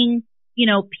seeing,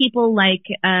 people like,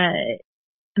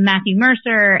 Matthew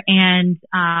Mercer and,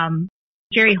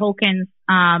 Jerry Holkins,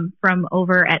 from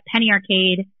over at Penny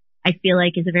Arcade, I feel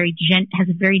like has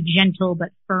a very gentle but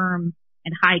firm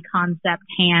and high concept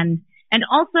hand. And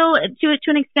also to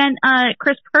an extent,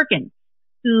 Chris Perkins,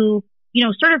 who,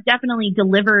 sort of definitely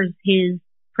delivers his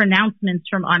pronouncements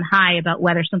from on high about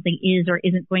whether something is or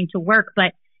isn't going to work,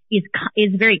 but is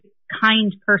very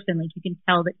kind person. Like you can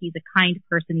tell that he's a kind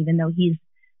person, even though he's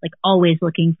like always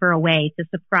looking for a way to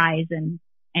surprise and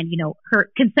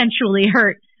consensually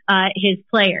hurt his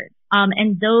players.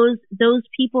 And those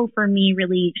people for me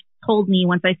really told me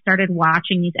once I started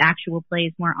watching these actual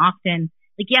plays more often,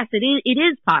 like, yes, it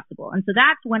is possible. And so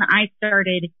that's when I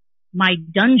started my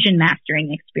dungeon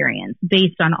mastering experience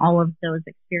based on all of those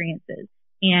experiences.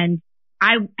 And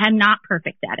I am not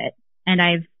perfect at it. And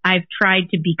I've tried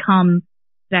to become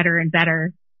better and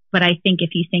better. But I think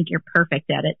if you think you're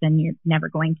perfect at it, then you're never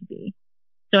going to be.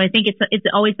 So I think it's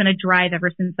always been a drive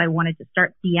ever since I wanted to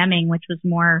start DMing, which was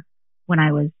more when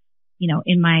I was,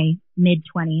 in my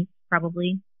mid-20s,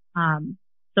 probably.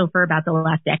 So for about the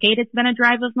last decade, it's been a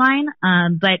drive of mine.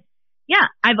 But yeah,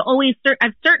 I've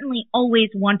certainly always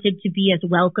wanted to be as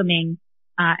welcoming,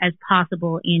 as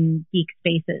possible in geek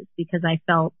spaces because I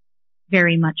felt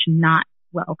very much not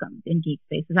welcomed in geek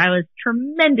spaces. I was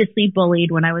tremendously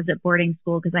bullied when I was at boarding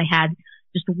school because I had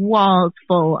just walls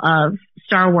full of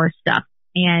Star Wars stuff.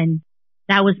 And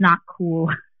that was not cool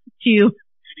to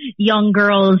young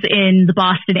girls in the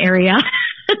Boston area.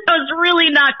 That was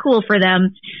really not cool for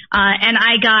them. And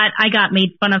I got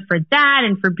made fun of for that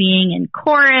and for being in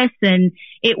chorus. And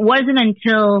it wasn't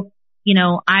until,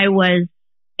 I was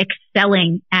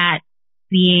excelling at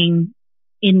being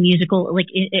in musical, like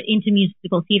into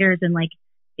musical theaters and like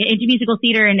into musical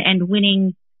theater and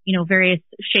winning, various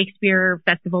Shakespeare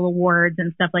Festival awards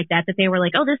and stuff like that they were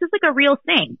like, oh, this is like a real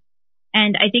thing.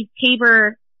 And I think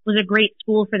Tabor was a great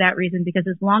school for that reason, because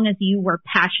as long as you were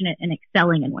passionate and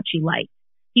excelling in what you liked,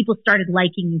 people started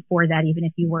liking you for that, even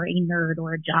if you were a nerd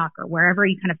or a jock or wherever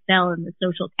you kind of fell in the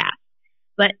social cast.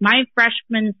 But my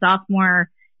freshman, sophomore,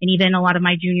 and even a lot of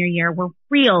my junior year were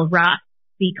real rough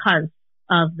because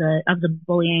of the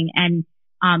bullying and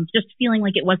just feeling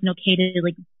like it wasn't okay to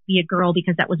like be a girl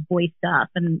because that was boy stuff.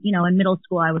 And in middle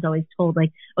school I was always told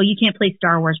like, oh, you can't play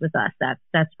Star Wars with us.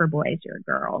 That's for boys. You're a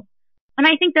girl. And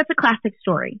I think that's a classic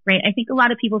story, right? I think a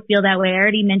lot of people feel that way. I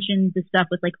already mentioned the stuff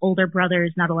with like older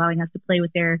brothers not allowing us to play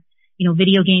with their,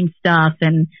 video game stuff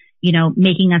and,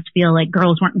 making us feel like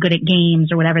girls weren't good at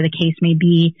games or whatever the case may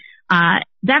be. That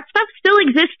stuff still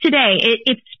exists today.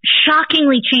 It's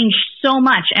shockingly changed so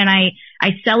much, and I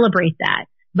celebrate that.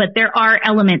 But there are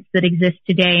elements that exist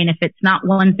today, and if it's not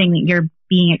one thing that you're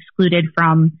being excluded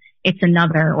from, it's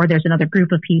another, or there's another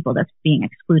group of people that's being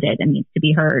excluded and needs to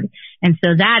be heard. And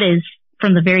so that is,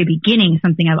 from the very beginning,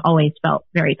 something I've always felt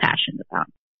very passionate about.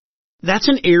 That's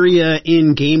an area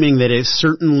in gaming that has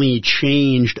certainly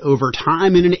changed over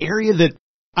time, and an area that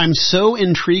I'm so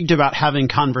intrigued about having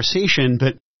conversation,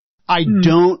 but I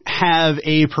don't have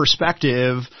a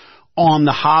perspective on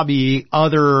the hobby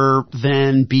other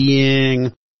than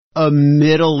being a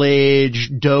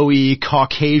middle-aged, doughy,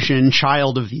 Caucasian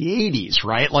child of the 80s,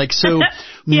 right? Like, so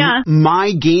yeah.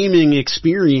 My gaming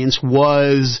experience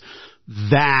was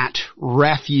that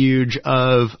refuge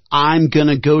of I'm going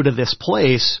to go to this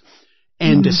place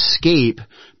and escape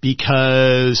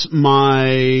because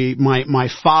my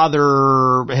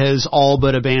father has all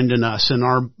but abandoned us and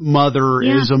our mother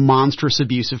is a monstrous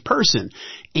abusive person.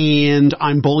 And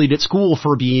I'm bullied at school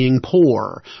for being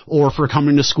poor or for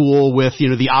coming to school with,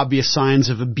 the obvious signs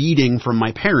of a beating from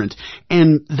my parent.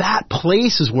 And that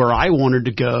place is where I wanted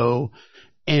to go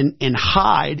and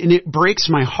hide. And it breaks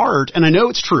my heart. And I know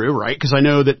it's true, right? Because I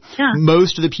know that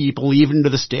most of the people, even to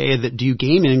this day, that do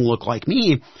gaming look like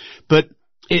me. But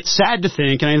it's sad to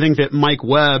think, and I think that Mike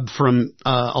Webb from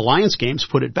Alliance Games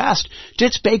put it best,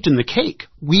 it's baked in the cake.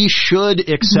 We should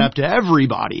accept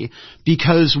everybody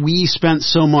because we spent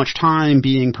so much time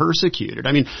being persecuted.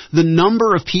 I mean, the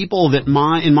number of people that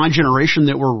in my generation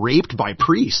that were raped by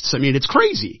priests, I mean, it's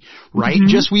crazy, right?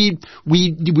 Just we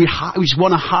just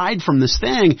want to hide from this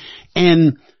thing,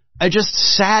 and it's just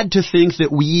sad to think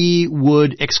that we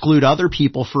would exclude other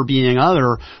people for being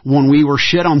other when we were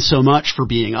shit on so much for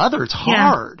being other. It's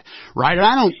hard, right?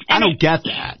 And I don't get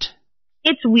that.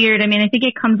 It's weird. I mean, I think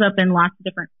it comes up in lots of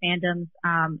different fandoms.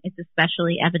 It's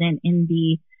especially evident in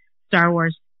the Star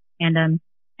Wars fandom.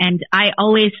 And I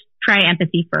always try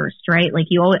empathy first, right? Like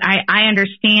I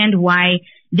understand why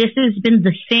this has been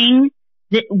the thing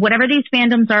that whatever these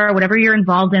fandoms are, whatever you're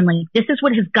involved in, like this is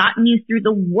what has gotten you through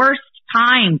the worst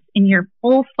times in your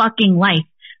whole fucking life.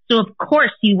 So of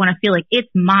course you want to feel like it's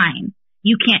mine.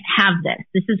 You can't have this.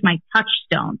 This is my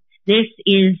touchstone. This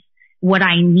is what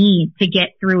I need to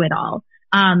get through it all.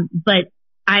 But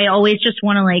I always just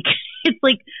want to like, it's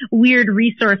like weird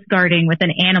resource guarding with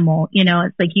an animal.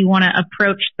 It's like you want to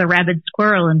approach the rabid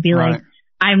squirrel and be like,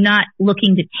 I'm not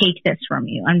looking to take this from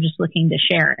you. I'm just looking to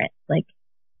share it. Like,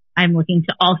 I'm looking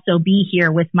to also be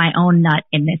here with my own nut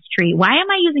in this tree. Why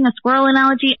am I using a squirrel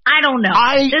analogy? I don't know.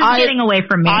 This is getting away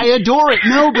from me. I adore it.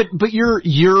 No, but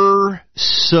you're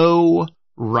so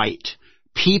right.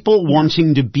 People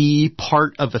wanting to be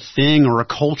part of a thing or a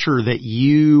culture that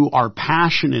you are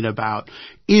passionate about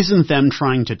isn't them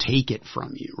trying to take it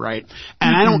from you, right?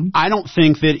 And I don't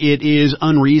think that it is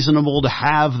unreasonable to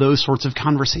have those sorts of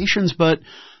conversations, but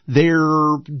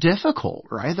they're difficult,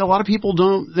 right? A lot of people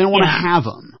don't want to have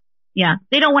them. Yeah,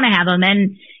 they don't want to have them.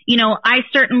 And, you know, I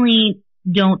certainly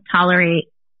don't tolerate,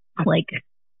 like,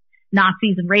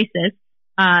 Nazis and racists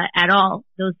at all.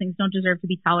 Those things don't deserve to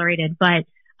be tolerated. But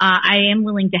I am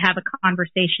willing to have a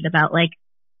conversation about, like,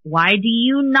 why do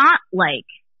you not like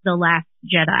The Last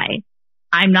Jedi?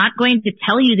 I'm not going to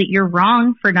tell you that you're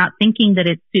wrong for not thinking that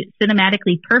it's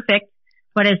cinematically perfect.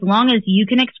 But as long as you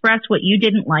can express what you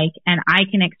didn't like and I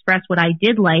can express what I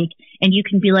did like, and you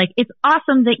can be like, it's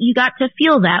awesome that you got to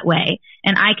feel that way.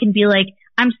 And I can be like,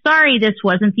 I'm sorry this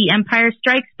wasn't The Empire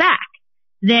Strikes Back.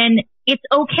 Then it's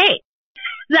okay.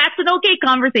 That's an okay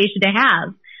conversation to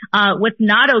have. What's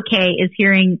not okay is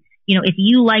hearing, you know, if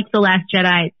you like The Last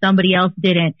Jedi, somebody else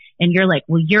didn't, and you're like,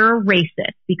 well, you're a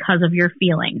racist because of your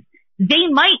feelings. They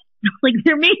might, like,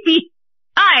 there may be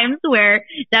times where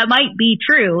that might be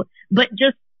true, but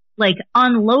just like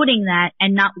unloading that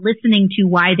and not listening to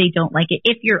why they don't like it.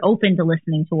 If you're open to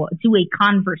listening to a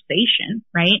conversation,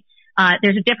 right?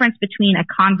 There's a difference between a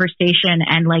conversation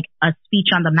and like a speech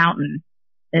on the mountain.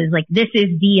 It's like, this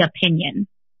is the opinion.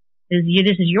 This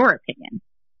is your opinion,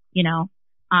 you know?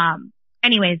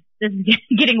 Anyways, this is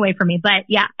getting away from me, but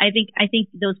yeah, I think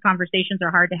those conversations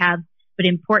are hard to have, but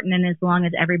important. And as long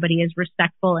as everybody is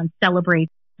respectful and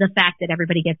celebrates the fact that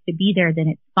everybody gets to be there, then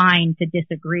it's fine to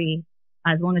disagree,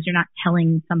 as long as you're not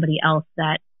telling somebody else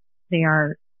that they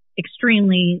are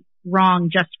extremely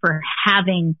wrong just for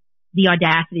having the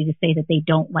audacity to say that they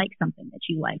don't like something that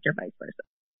you liked, or vice versa.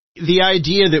 The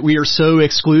idea that we are so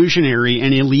exclusionary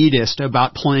and elitist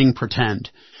about playing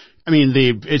pretend. I mean,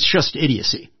 it's just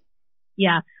idiocy.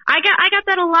 Yeah. I got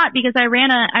that a lot because I ran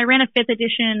a 5th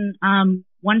edition,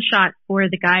 one shot for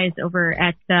the guys over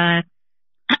at the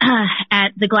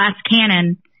Glass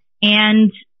Cannon.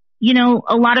 And, you know,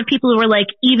 a lot of people were like,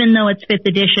 even though it's 5th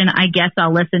edition, I guess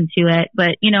I'll listen to it.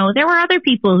 But, you know, there were other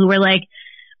people who were like,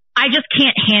 I just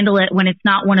can't handle it when it's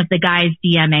not one of the guys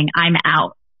DMing. I'm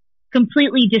out.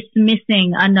 Completely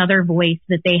dismissing another voice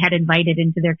that they had invited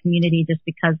into their community just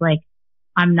because, like,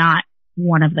 I'm not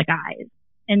one of the guys.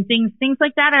 And things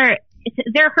like that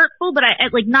they're hurtful, but I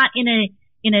like not in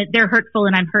a they're hurtful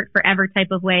and I'm hurt forever type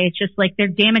of way. It's just like they're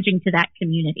damaging to that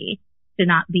community to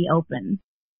not be open.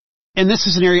 And this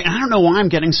is an area, and I don't know why I'm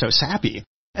getting so sappy.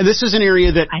 And this is an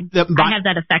area that I have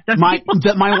that effect on people.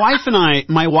 That my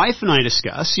wife and I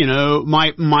discuss. You know,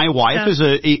 my wife is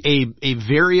a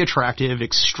very attractive,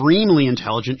 extremely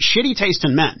intelligent, shitty taste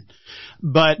in men,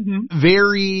 but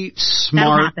very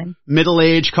smart,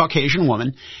 middle-aged Caucasian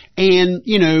woman. And,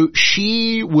 you know,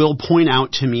 she will point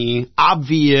out to me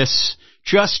obvious,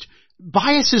 just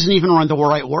bias isn't even the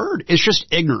right word. It's just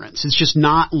ignorance. It's just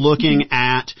not looking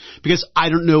at, because I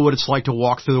don't know what it's like to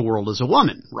walk through the world as a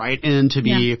woman, right? And to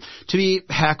be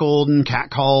heckled and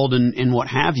catcalled and what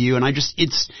have you. And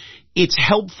it's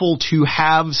helpful to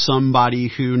have somebody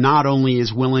who not only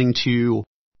is willing to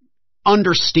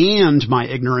understand my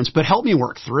ignorance, but help me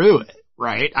work through it,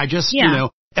 right? I just, you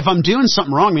know, if I'm doing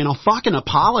something wrong, man, I'll fucking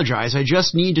apologize. I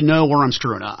just need to know where I'm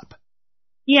screwing up.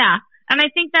 Yeah. And I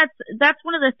think that's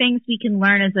one of the things we can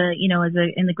learn in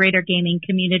the greater gaming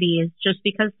community is just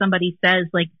because somebody says,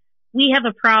 like, we have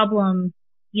a problem,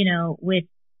 you know, with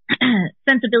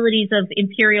sensibilities of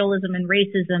imperialism and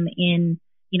racism in,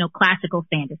 you know, classical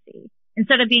fantasy.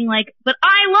 Instead of being like, but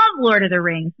I love Lord of the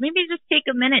Rings. Maybe just take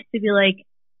a minute to be like,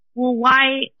 well,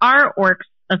 why are orcs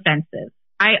offensive?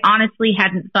 I honestly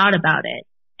hadn't thought about it.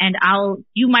 And I'll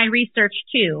do my research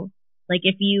too. Like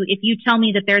if you tell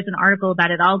me that there's an article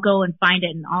about it, I'll go and find it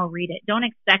and I'll read it. Don't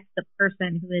expect the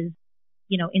person who is,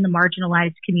 you know, in the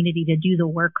marginalized community to do the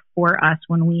work for us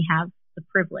when we have the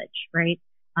privilege, right?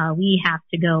 We have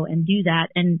to go and do that.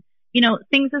 And, you know,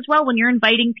 things as well, when you're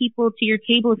inviting people to your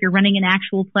table, if you're running an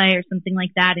actual play or something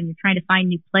like that and you're trying to find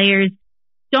new players,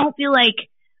 don't feel like,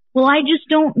 well, I just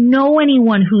don't know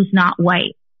anyone who's not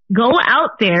white. Go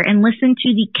out there and listen to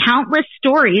the countless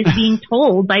stories being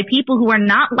told by people who are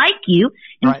not like you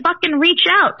and fucking reach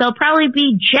out. They'll probably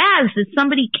be jazzed that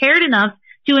somebody cared enough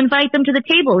to invite them to the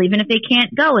table, even if they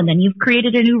can't go. And then you've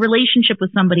created a new relationship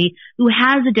with somebody who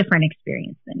has a different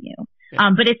experience than you.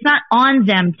 But it's not on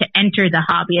them to enter the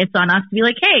hobby. It's on us to be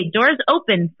like, hey, door's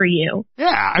open for you.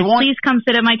 Yeah, please come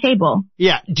sit at my table.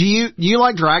 Yeah. Do you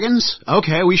like dragons?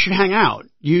 Okay, we should hang out.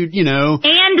 You know.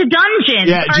 And dungeons.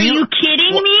 Yeah, are you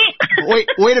kidding me?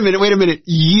 Wait a minute.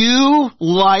 You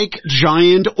like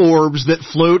giant orbs that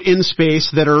float in space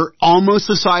that are almost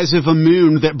the size of a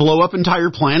moon that blow up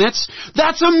entire planets?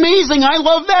 That's amazing. I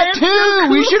love that too. So cool.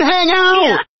 We should hang out.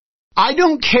 Yeah. I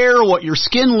don't care what your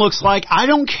skin looks like. I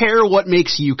don't care what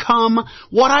makes you come.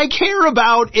 What I care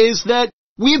about is that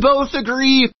we both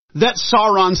agree that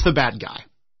Sauron's the bad guy.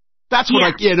 That's what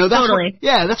that's totally.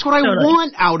 That's what I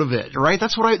want out of it, right?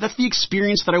 That's the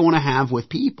experience that I want to have with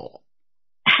people.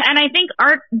 And I think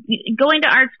going to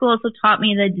art school also taught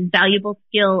me the valuable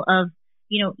skill of,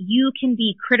 you can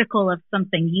be critical of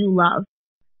something you love.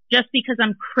 Just because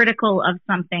I'm critical of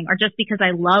something or just because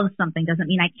I love something doesn't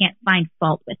mean I can't find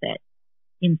fault with it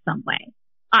in some way.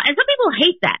 And some people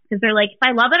hate that because they're like, if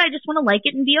I love it, I just want to like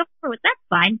it and be over with. That's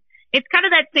fine. It's kind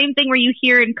of that same thing where you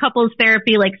hear in couples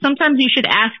therapy, like sometimes you should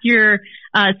ask your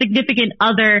significant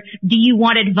other, do you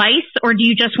want advice or do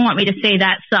you just want me to say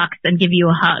that sucks and give you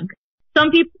a hug?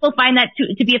 Some people find that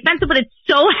to be offensive, but it's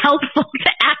so helpful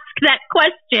to ask that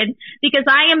question because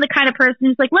I am the kind of person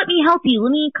who's like, let me help you.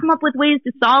 Let me come up with ways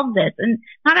to solve this. And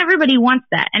not everybody wants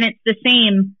that. And it's the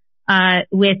same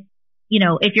with,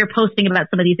 if you're posting about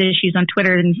some of these issues on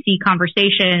Twitter and you see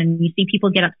conversation and you see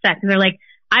people get upset because they're like,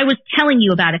 I was telling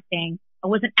you about a thing. I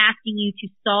wasn't asking you to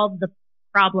solve the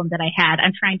problem that I had.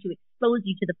 I'm trying to expose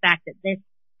you to the fact that this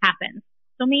happens.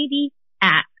 So maybe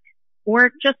ask or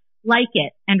just like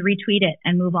it and retweet it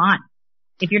and move on.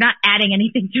 If you're not adding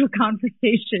anything to a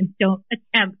conversation, don't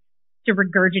attempt to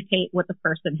regurgitate what the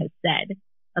person has said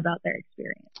about their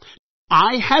experience.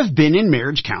 I have been in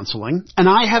marriage counseling and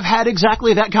I have had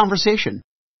exactly that conversation.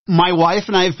 My wife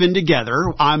and I have been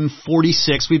together. I'm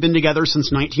 46. We've been together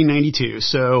since 1992.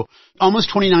 So almost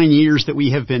 29 years that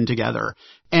we have been together.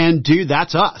 And dude,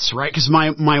 that's us, right? Because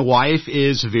my wife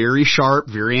is very sharp,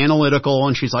 very analytical,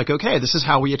 and she's like, okay, this is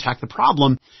how we attack the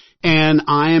problem. And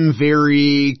I am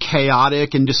very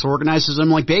chaotic and disorganized.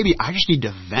 I'm like, baby, I just need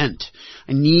to vent.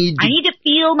 I need to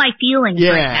feel my feelings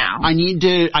right now. I need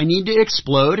to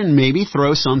explode and maybe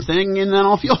throw something, and then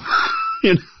I'll feel,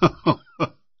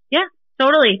 Yeah,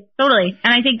 totally.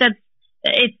 And I think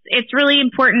it's really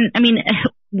important. I mean,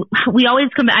 we always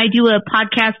I do a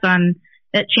podcast on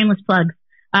shameless plug.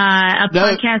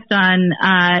 Podcast on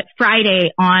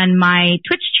Friday on my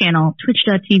Twitch channel,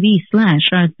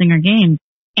 twitch.tv/SingerGames.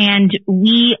 And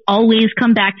we always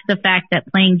come back to the fact that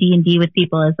playing D&D with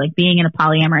people is like being in a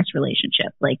polyamorous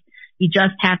relationship. Like, you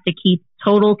just have to keep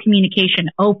total communication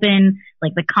open.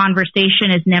 Like, the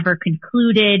conversation is never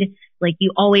concluded. Like,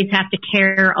 you always have to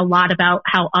care a lot about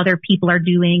how other people are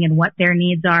doing and what their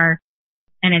needs are.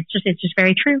 And it's just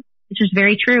very true. It's just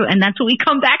very true. And that's what we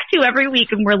come back to every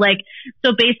week. And we're like,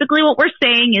 so basically what we're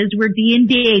saying is we're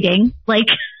D&Dating. Like,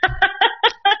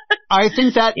 I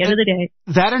think that the end of the day,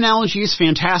 that analogy is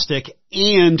fantastic,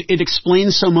 and it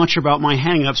explains so much about my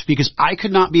hangups because I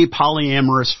could not be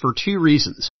polyamorous for two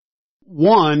reasons.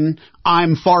 One,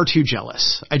 I'm far too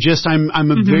jealous.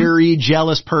 I'm a very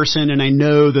jealous person, and I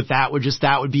know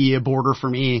that would be a border for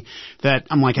me that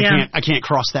I'm like, I can't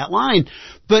cross that line.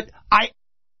 But I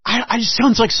just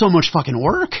sounds like so much fucking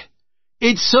work.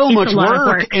 It's much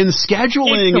work and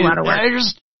scheduling. It's a lot of work.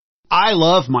 I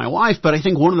love my wife, but I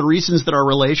think one of the reasons that our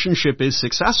relationship is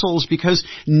successful is because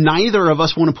neither of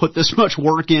us want to put this much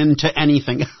work into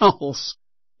anything else.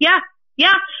 Yeah.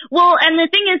 Well, and the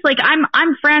thing is, like,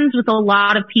 I'm friends with a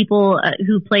lot of people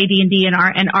who play D&D and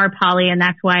are poly, and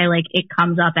that's why, like, it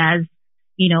comes up as,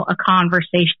 a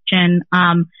conversation.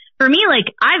 For me,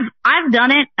 like, I've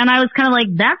done it, and I was kind of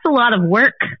like, that's a lot of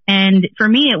work. And for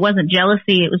me, it wasn't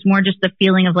jealousy. It was more just the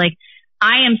feeling of like,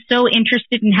 I am so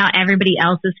interested in how everybody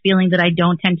else is feeling that I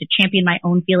don't tend to champion my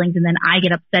own feelings, and then I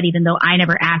get upset even though I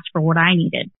never asked for what I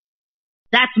needed.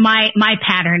 That's my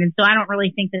pattern. And so I don't really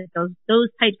think that those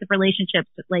types of relationships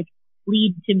like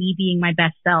lead to me being my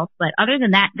best self. But other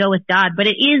than that, go with God. But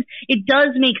it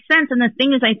does make sense. And the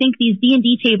thing is, I think these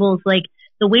D&D tables, like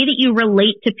the way that you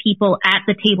relate to people at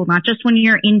the table, not just when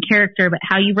you're in character, but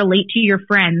how you relate to your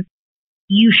friends,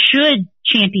 you should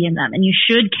champion them and you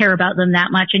should care about them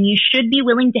that much, and you should be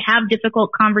willing to have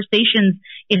difficult conversations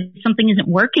if something isn't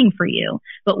working for you.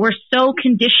 But we're so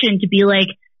conditioned to be like,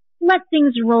 let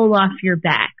things roll off your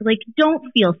back. Like,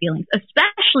 don't feel feelings.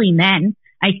 Especially men,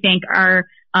 I think, are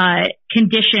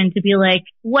conditioned to be like,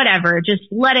 whatever, just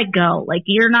let it go. Like,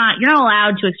 you're not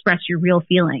allowed to express your real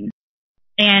feelings.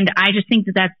 And I just think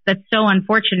that that's so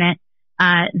unfortunate.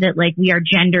 that like we are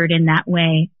gendered in that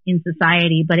way in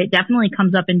society, but it definitely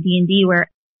comes up in D&D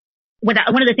where one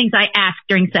of the things I ask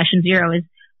during session 0 is,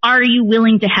 are you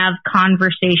willing to have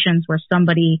conversations where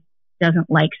somebody doesn't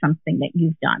like something that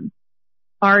you've done?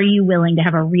 Are you willing to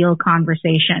have a real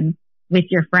conversation with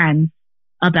your friends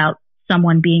about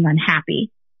someone being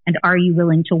unhappy? And are you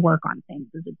willing to work on things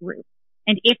as a group?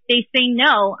 And if they say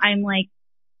no, I'm like,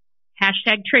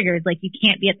 #triggered, like you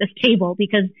can't be at this table,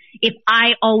 because if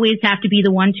I always have to be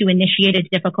the one to initiate a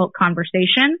difficult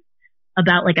conversation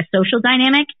about like a social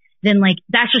dynamic, then like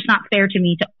that's just not fair to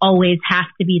me to always have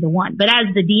to be the one. But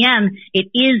as the DM, it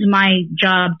is my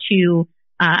job to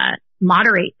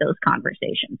moderate those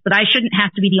conversations. But I shouldn't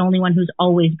have to be the only one who's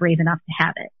always brave enough to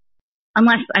have it.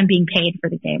 Unless I'm being paid for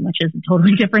the game, which is a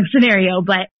totally different scenario.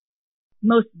 But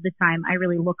most of the time, I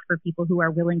really look for people who are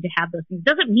willing to have those things.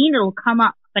 Doesn't mean it'll come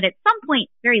up, but at some point,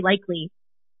 very likely,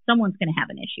 someone's going to have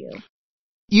an issue.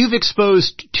 You've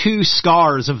exposed 2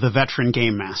 scars of the veteran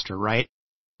game master, right?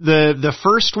 The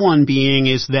first one being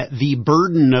is that the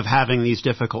burden of having these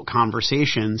difficult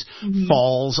conversations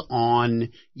falls on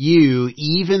you,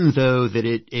 even though that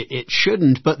it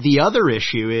shouldn't. But the other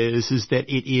issue is that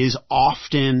it is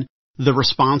often the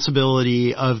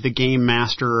responsibility of the game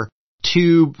master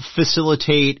to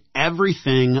facilitate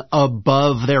everything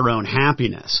above their own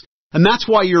happiness. And that's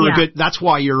why you're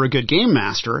a good game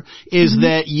master, is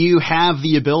that you have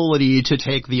the ability to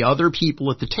take the other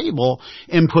people at the table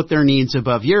and put their needs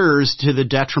above yours to the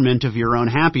detriment of your own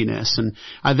happiness. And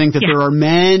I think that there are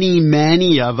many,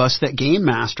 many of us that game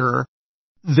master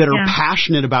that are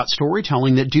passionate about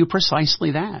storytelling that do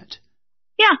precisely that.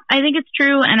 Yeah, I think it's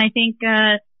true. And I think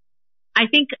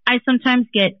I sometimes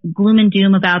get gloom and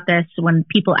doom about this when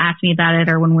people ask me about it,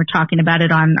 or when we're talking about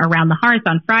it on Around the Hearth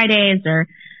on Fridays, or,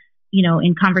 you know,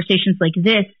 in conversations like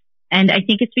this. And I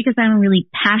think it's because I'm really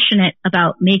passionate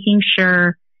about making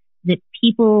sure that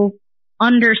people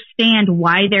understand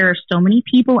why there are so many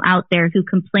people out there who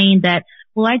complain that,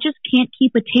 well, I just can't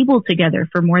keep a table together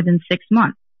for more than 6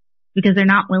 months because they're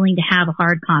not willing to have a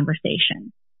hard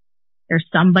conversation. There's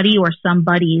somebody or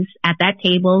somebodies at that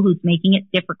table who's making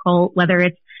it difficult, whether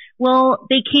it's, well,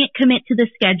 they can't commit to the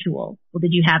schedule. Well,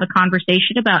 did you have a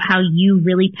conversation about how you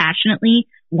really passionately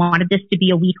wanted this to be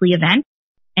a weekly event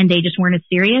and they just weren't as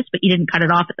serious, but you didn't cut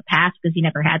it off at the pass because you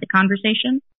never had the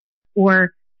conversation?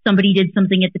 Or somebody did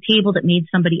something at the table that made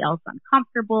somebody else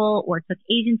uncomfortable or took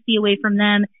agency away from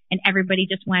them, and everybody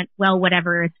just went, well,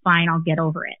 whatever, it's fine, I'll get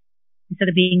over it. Instead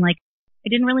of being like, I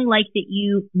didn't really like that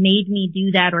you made me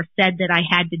do that or said that I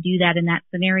had to do that in that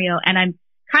scenario. And I'm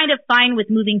kind of fine with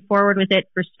moving forward with it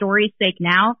for story's sake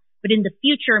now, but in the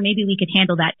future, maybe we could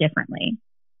handle that differently.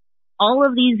 All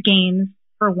of these games,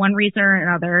 for one reason or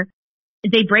another,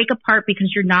 they break apart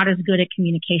because you're not as good at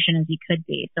communication as you could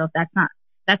be. So if that's not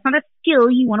a skill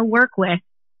you want to work with,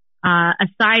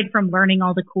 aside from learning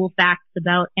all the cool facts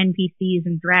about NPCs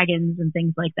and dragons and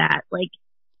things like that, like,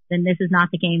 then this is not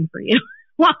the game for you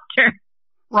long term.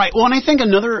 Right. Well, and I think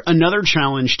another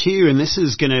challenge too, and this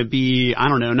is going to be, I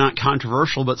don't know, not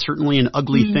controversial, but certainly an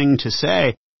ugly thing to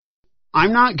say.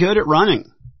 I'm not good at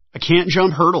running. I can't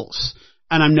jump hurdles,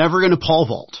 and I'm never going to pole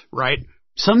vault, right?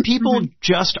 Some people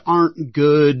just aren't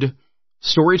good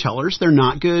storytellers. They're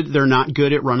not good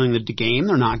at running the game.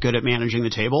 They're not good at managing the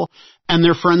table, and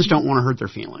their friends don't want to hurt their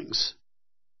feelings.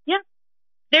 Yeah.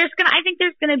 I think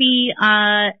there's going to be,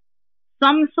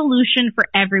 some solution for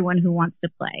everyone who wants to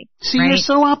play. See, right? You're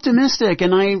so optimistic,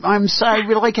 and I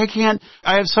feel like I can't.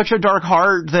 I have such a dark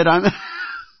heart that I'm.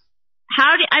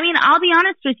 I'll be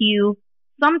honest with you.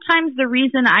 Sometimes the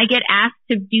reason I get asked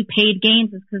to do paid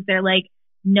games is because they're like,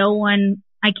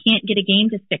 I can't get a game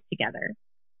to stick together,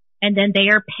 and then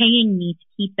they are paying me to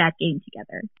keep that game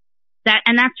together.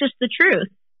 And that's just the truth,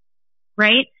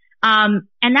 right? And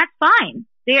that's fine.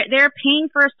 They're paying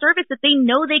for a service that they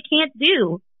know they can't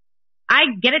do.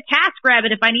 I get a task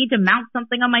rabbit if I need to mount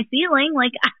something on my ceiling.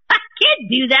 Like, I can't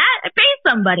do that. I pay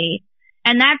somebody.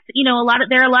 And that's, there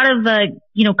are a lot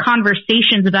of,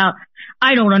 conversations about,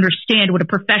 I don't understand what a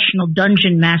professional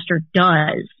dungeon master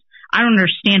does. I don't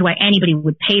understand why anybody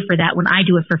would pay for that when I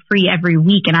do it for free every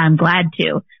week and I'm glad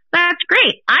to. That's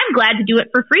great. I'm glad to do it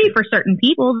for free for certain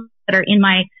people that are in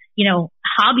my,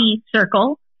 hobby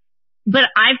circle. But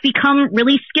I've become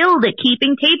really skilled at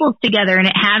keeping tables together and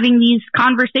at having these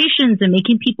conversations and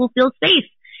making people feel safe.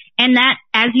 And that,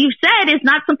 as you've said, is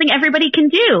not something everybody can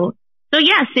do. So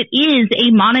yes, it is a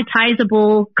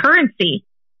monetizable currency.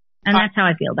 And that's how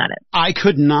I feel about it. I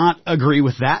could not agree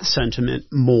with that sentiment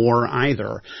more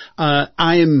either.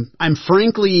 I'm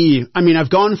frankly, I mean,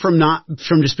 I've gone from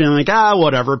just being like,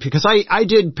 whatever, because I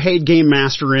did paid game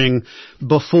mastering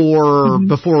before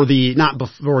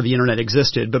the internet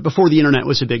existed, but before the internet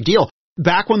was a big deal.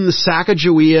 Back when the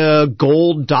Sacagawea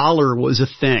gold dollar was a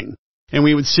thing. And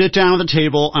we would sit down at the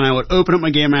table and I would open up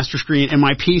my Game Master screen and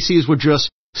my PCs would just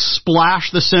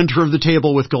splash the center of the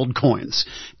table with gold coins.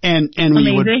 And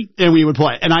we would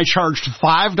play. And I charged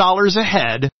 $5 a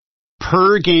head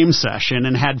per game session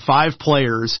and had 5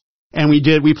 players. And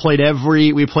we played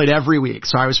every week.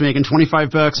 So I was making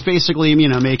 $25, basically,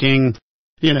 making,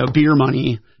 beer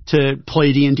money to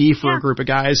play D&D for a group of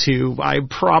guys who I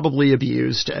probably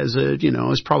abused as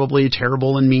probably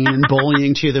terrible and mean and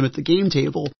bullying to them at the game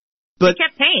table. But they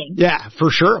kept paying. Yeah, for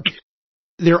sure.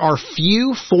 There are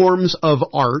few forms of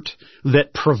art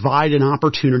that provide an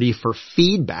opportunity for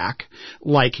feedback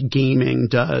like gaming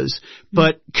does,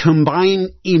 but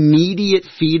combine immediate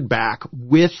feedback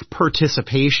with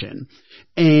participation.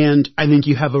 And I think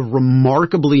you have a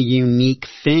remarkably unique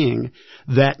thing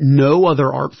that no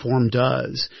other art form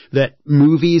does, that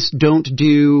movies don't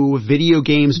do, video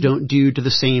games don't do to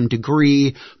the same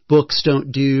degree, books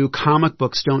don't do, comic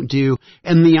books don't do.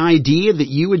 And the idea that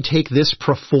you would take this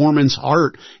performance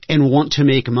art and want to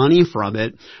make money from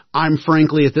it, I'm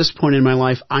frankly, at this point in my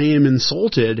life, I am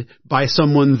insulted by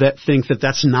someone that thinks that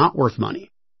that's not worth money.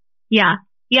 Yeah.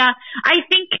 I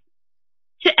think,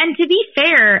 to be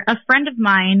fair, a friend of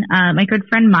mine, my good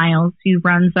friend Miles, who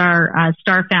runs our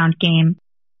Starfound game,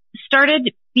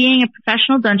 started being a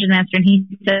professional dungeon master, and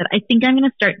he said, I think I'm going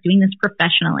to start doing this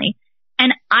professionally.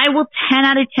 And I will 10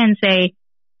 out of 10 say,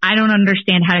 I don't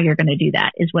understand how you're going to do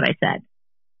that, is what I said.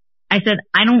 I said,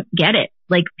 I don't get it.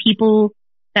 Like, people,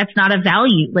 that's not a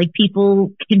value. Like,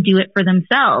 people can do it for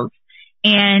themselves.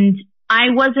 And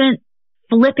I wasn't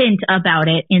flippant about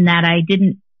it in that I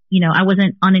didn't, I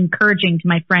wasn't unencouraging to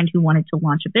my friend who wanted to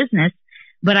launch a business,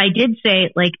 but I did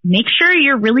say, like, make sure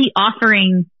you're really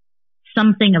offering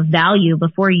something of value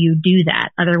before you do that.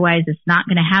 Otherwise, it's not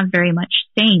going to have very much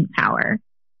staying power.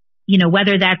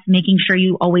 Whether that's making sure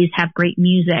you always have great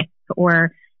music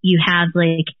or you have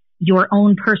like your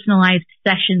own personalized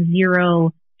session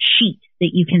zero sheet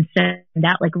that you can send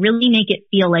out, like really make it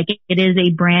feel like it is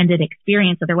a branded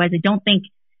experience. Otherwise, I don't think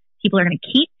people are going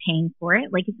to keep paying for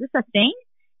it. Like, is this a thing?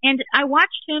 And I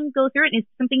watched him go through it, and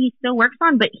it's something he still works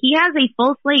on, but he has a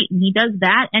full slate, and he does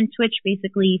that and Twitch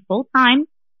basically full time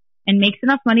and makes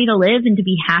enough money to live and to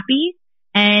be happy.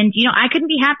 And, I couldn't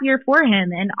be happier for him.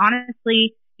 And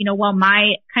honestly, while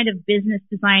my kind of business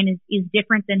design is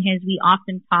different than his, we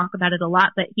often talk about it a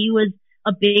lot, but he was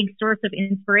a big source of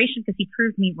inspiration because he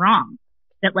proved me wrong,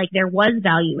 that like there was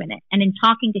value in it. And in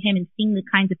talking to him and seeing the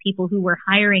kinds of people who were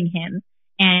hiring him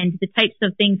and the types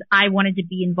of things I wanted to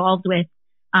be involved with,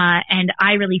 and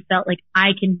I really felt like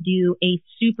I can do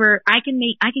I can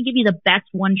give you the best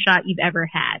one shot you've ever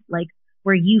had, like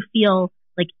where you feel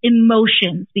like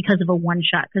emotions because of a one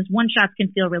shot, because one shots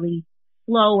can feel really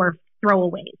slow or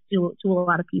throwaways to a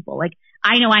lot of people. Like,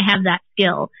 I know I have that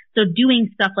skill. So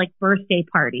doing stuff like birthday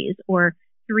parties or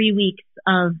 3 weeks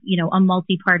of, a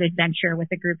multi-part adventure with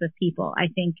a group of people, I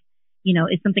think,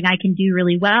 is something I can do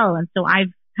really well. And so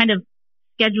I've kind of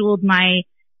scheduled my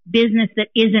business that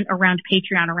isn't around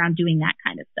Patreon around doing that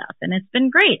kind of stuff. And it's been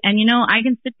great. And, I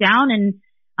can sit down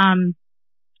and,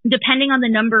 depending on the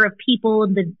number of people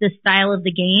and the style of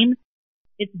the game,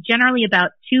 it's generally about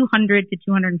 $200 to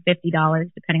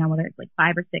 $250, depending on whether it's like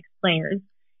 5 or 6 players.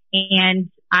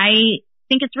 And I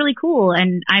think it's really cool.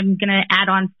 And I'm going to add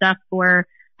on stuff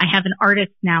I have an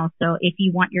artist now. So if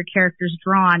you want your characters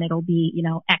drawn, it'll be,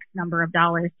 X number of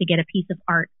dollars to get a piece of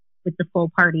art with the full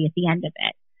party at the end of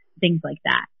it. Things like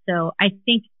that. So I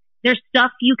think there's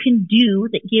stuff you can do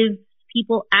that gives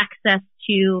people access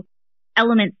to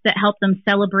elements that help them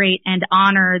celebrate and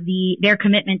honor their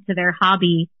commitment to their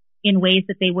hobby in ways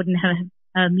that they wouldn't have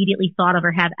immediately thought of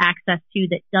or have access to,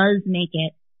 that does make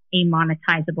it a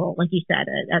monetizable, like you said,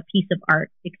 a piece of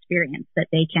art experience that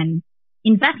they can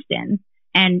invest in.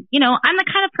 And, I'm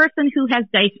the kind of person who has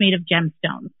dice made of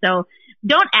gemstones. So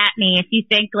don't at me if you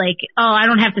think like, oh, I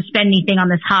don't have to spend anything on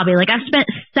this hobby. Like, I've spent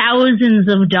thousands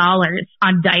of dollars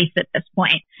on dice at this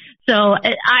point. So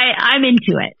I'm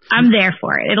into it. I'm there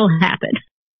for it. It'll happen.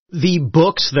 The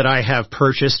books that I have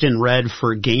purchased and read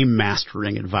for game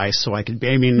mastering advice, so I could,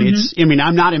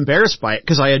 I'm not embarrassed by it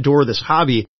because I adore this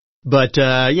hobby, but,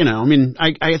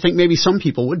 I think maybe some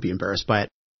people would be embarrassed by it.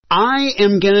 I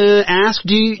am gonna ask,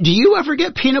 do you ever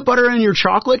get peanut butter in your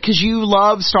chocolate? Cause you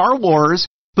love Star Wars,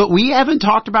 but we haven't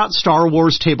talked about Star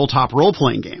Wars tabletop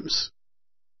role-playing games.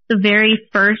 The very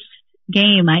first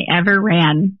game I ever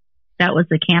ran that was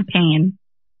a campaign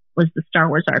was the Star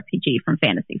Wars RPG from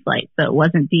Fantasy Flight. So it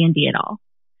wasn't D&D at all.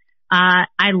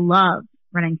 I love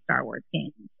running Star Wars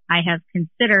games. I have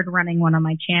considered running one on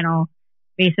my channel.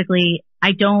 Basically,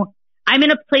 I'm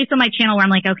in a place on my channel where I'm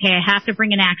like, okay, I have to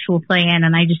bring an actual play in,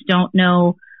 and I just don't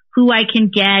know who I can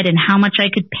get and how much I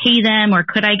could pay them, or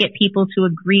could I get people to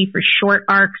agree for short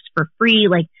arcs for free?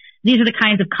 Like, these are the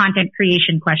kinds of content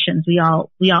creation questions we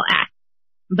all ask.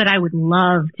 But I would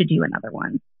love to do another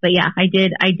one. But yeah, I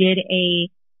did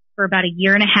for about a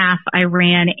year and a half, I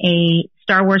ran a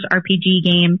Star Wars RPG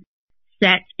game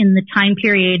set in the time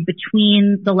period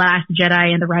between The Last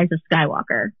Jedi and The Rise of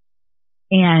Skywalker.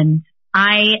 And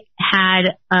I had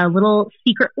a little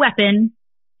secret weapon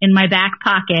in my back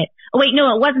pocket. Oh wait,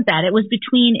 no, it wasn't that. It was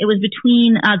between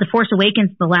The Force Awakens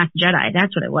and The Last Jedi.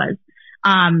 That's what it was.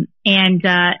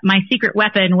 My secret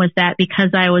weapon was that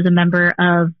because I was a member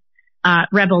of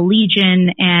Rebel Legion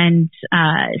and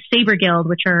Saber Guild,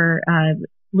 which are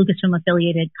Lucasfilm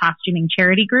affiliated costuming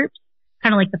charity groups,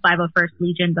 kind of like the 501st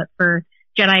Legion, but for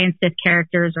Jedi and Sith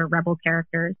characters or Rebel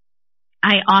characters,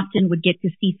 I often would get to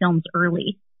see films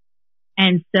early.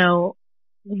 And so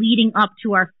leading up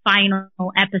to our final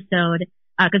episode,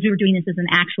 because we were doing this as an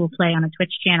actual play on a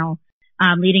Twitch channel,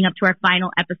 leading up to our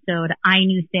final episode, I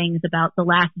knew things about The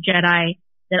Last Jedi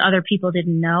that other people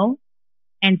didn't know.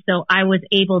 And so I was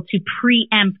able to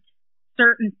preempt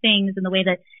certain things in the way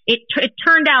that it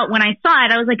turned out when I saw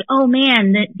it. I was like, oh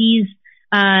man, these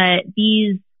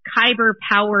Kyber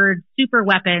powered super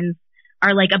weapons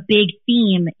are like a big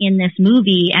theme in this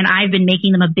movie, and I've been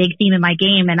making them a big theme in my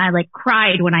game. And I like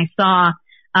cried when I saw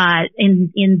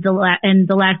in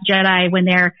the Last Jedi when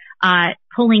they're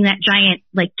pulling that giant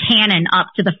like cannon up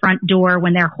to the front door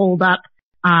when they're holed up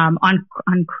on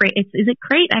Crate. Is it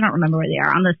Crate? I don't remember where they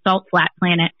are, on the salt flat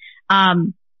planet.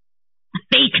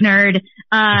 Fake nerd.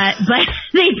 But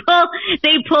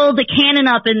they pull the cannon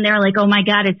up and they're like, oh my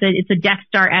God, it's a Death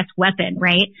Star-esque weapon,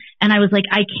 right? And I was like,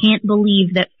 I can't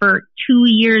believe that for 2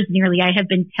 years nearly, I have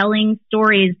been telling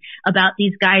stories about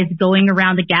these guys going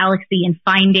around the galaxy and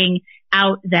finding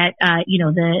out that,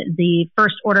 the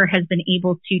First Order has been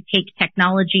able to take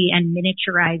technology and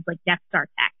miniaturize like Death Star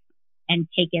tech and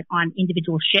take it on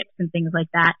individual ships and things like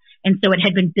that. And so it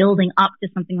had been building up to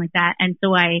something like that. And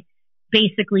so I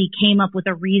basically came up with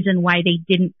a reason why they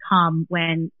didn't come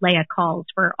when Leia calls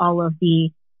for all of the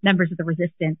members of the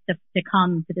Resistance to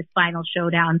come to this final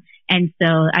showdown. And so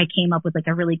I came up with like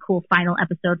a really cool final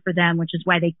episode for them, which is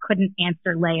why they couldn't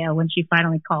answer Leia when she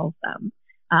finally calls them.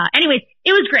 Anyways,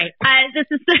 it was great. This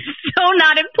is so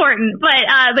not important,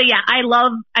 but yeah, I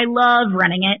love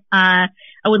running it. I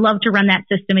would love to run that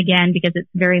system again because it's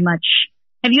very much,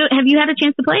 have you had a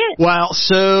chance to play it? Well,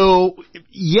 so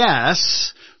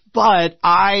yes. But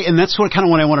and that's what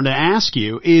I wanted to ask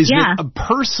you is that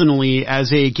personally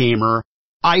as a gamer,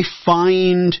 I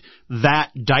find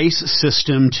that dice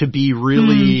system to be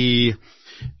really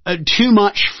too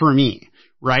much for me,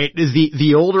 right?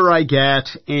 The older I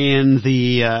get and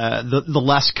the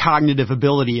less cognitive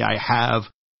ability I have,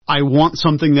 I want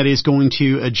something that is going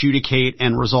to adjudicate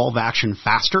and resolve action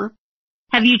faster.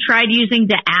 Have you tried using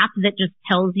the app that just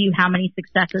tells you how many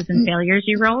successes and failures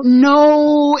you rolled?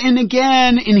 No, I need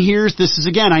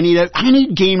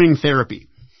gaming therapy.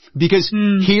 Because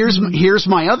here's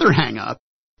my other hang up,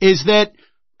 is that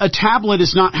a tablet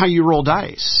is not how you roll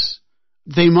dice.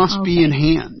 They must be in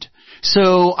hand.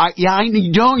 So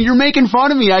you're making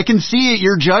fun of me. I can see it.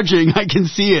 You're judging. I can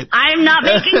see it. I'm not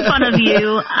making fun of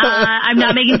you. I'm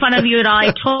not making fun of you at all.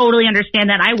 I totally understand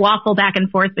that. I waffle back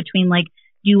and forth between like,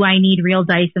 do I need real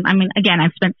dice? And I mean, again,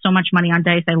 I've spent so much money on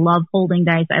dice. I love holding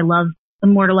dice. I love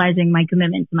immortalizing my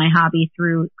commitment to my hobby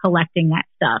through collecting that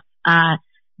stuff.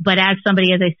 But as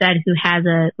somebody, as I said, who has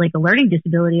a learning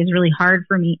disability, it's really hard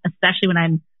for me, especially when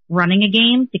I'm running a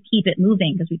game, to keep it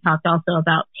moving, because we talked also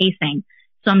about pacing.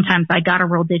 Sometimes I gotta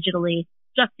roll digitally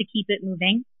just to keep it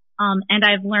moving. And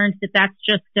I've learned that that's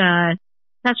just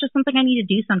something I need to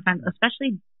do sometimes,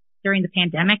 especially during the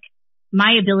pandemic.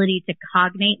 My ability to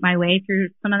cognate my way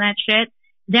through some of that shit,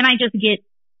 then I just get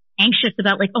anxious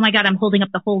about like, oh my God, I'm holding up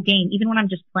the whole game, even when I'm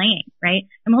just playing, right?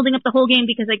 I'm holding up the whole game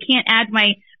because I can't add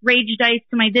my rage dice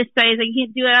to my this dice. I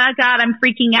can't do it. Oh God, I'm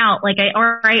freaking out. Like I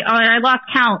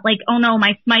lost count. Like, oh no,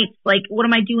 my smites, like, what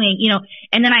am I doing?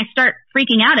 And then I start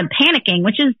freaking out and panicking,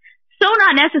 which is so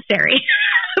not necessary,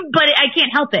 but I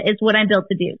can't help it. It's what I'm built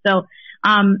to do. So,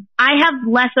 I have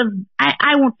less of,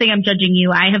 I won't say I'm judging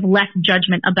you. I have less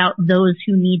judgment about those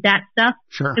who need that stuff.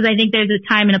 Sure. Because I think there's a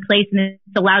time and a place, and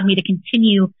it's allowed me to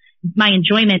continue my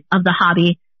enjoyment of the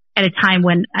hobby at a time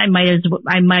when I might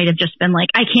have just been like,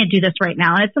 I can't do this right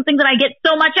now. And it's something that I get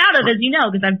so much out of, as you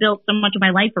know, because I've built so much of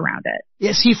my life around it.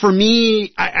 Yeah, see, for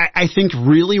me, I think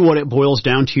really what it boils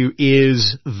down to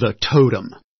is the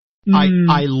totem.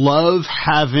 I love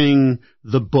having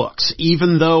the books,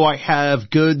 even though I have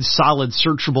good, solid,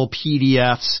 searchable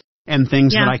PDFs and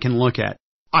things that I can look at.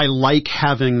 I like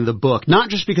having the book, not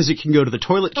just because it can go to the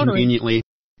toilet conveniently,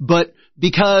 but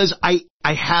because I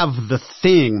have the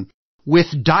thing. With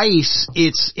dice,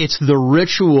 it's the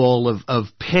ritual of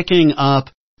picking up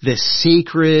this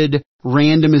sacred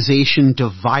randomization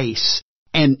device.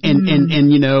 And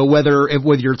you know, whether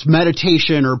it's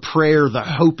meditation or prayer, the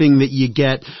hoping that you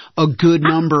get a good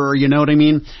number, you know what I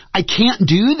mean? I can't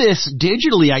do this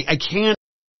digitally. I can't.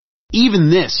 Even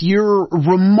this, you're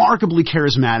remarkably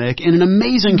charismatic and an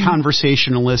amazing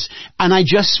conversationalist, and I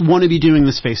just want to be doing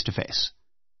this face to face.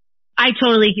 I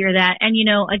totally hear that. And, you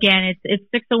know, again, it's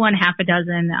 6 of one, half a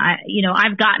dozen.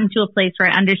 I've gotten to a place where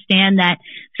I understand that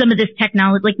some of this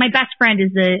technology, like my best friend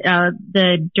is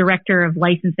the director of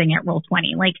licensing at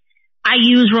Roll20. Like, I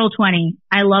use Roll20.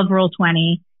 I love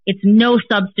Roll20. It's no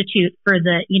substitute for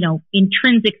the, you know,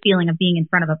 intrinsic feeling of being in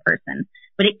front of a person,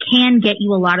 but it can get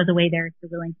you a lot of the way there if you're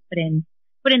willing to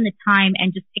put in the time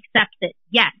and just accept that,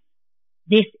 yes,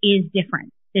 this is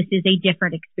different. This is a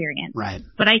different experience. Right.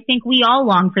 But I think we all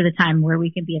long for the time where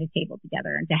we can be at a table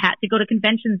together and to go to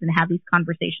conventions and have these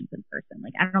conversations in person.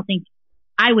 Like,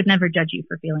 I would never judge you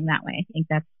for feeling that way. I think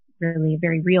that's really a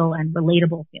very real and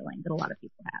relatable feeling that a lot of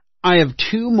people have. I have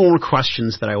 2 more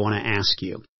questions that I want to ask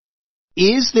you.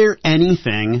 Is there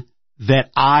anything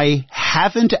that I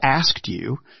haven't asked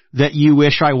you that you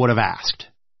wish I would have asked?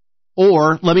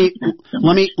 Or let me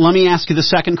ask you the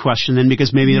second question then,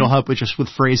 because maybe it'll help with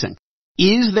phrasing.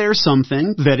 Is there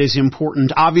something that is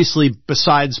important, obviously,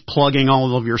 besides plugging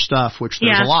all of your stuff, which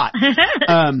there's a lot?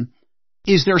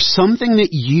 Is there something that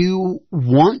you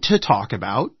want to talk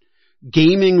about,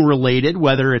 gaming related,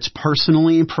 whether it's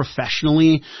personally,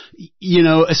 professionally? You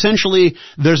know, essentially,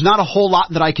 there's not a whole lot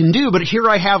that I can do, but here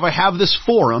I have this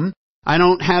forum. I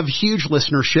don't have huge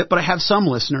listenership, but I have some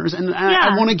listeners, and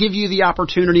I want to give you the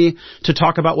opportunity to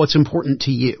talk about what's important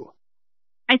to you.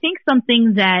 I think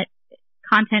something that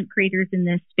content creators in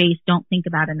this space don't think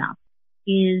about enough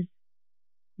is,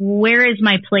 where is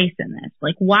my place in this?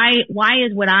 Like, why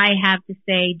is what I have to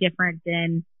say different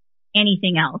than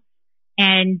anything else?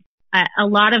 And a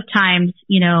lot of times,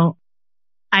 you know,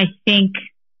 I think,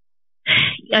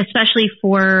 especially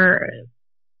for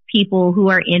people who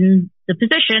are in the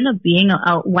position of being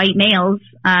white males,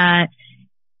 are,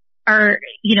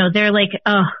 you know, they're like,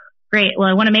 oh, great. Well,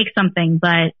 I want to make something,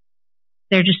 but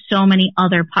there are just so many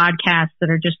other podcasts that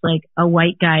are just like a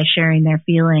white guy sharing their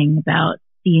feeling about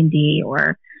D&D,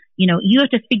 or, you know, you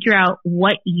have to figure out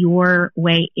what your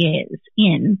way is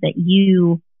in that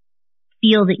you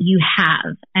feel that you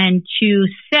have. And to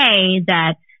say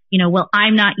that, you know, well,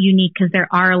 I'm not unique because there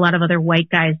are a lot of other white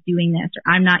guys doing this,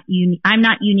 or I'm not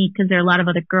unique because there are a lot of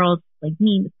other girls like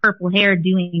me with purple hair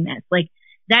doing this. Like,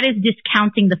 that is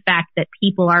discounting the fact that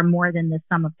people are more than the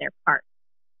sum of their parts.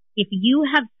 If you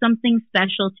have something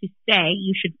special to say,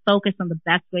 you should focus on the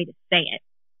best way to say it.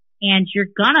 And you're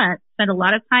gonna spend a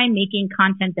lot of time making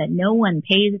content that no one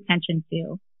pays attention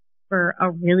to for a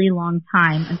really long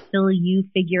time until you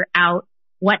figure out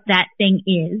what that thing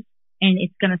is, and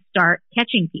it's gonna start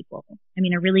catching people. I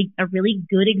mean, a really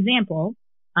good example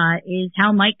is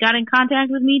how Mike got in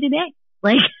contact with me today.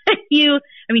 Like, you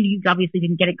obviously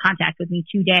didn't get in contact with me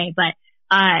today, but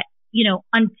you know,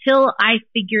 until I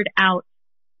figured out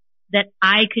that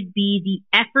I could be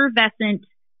the effervescent,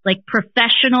 like,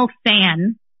 professional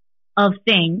fan of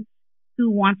things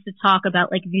who wants to talk about,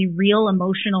 like, the real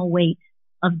emotional weight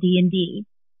of D&D.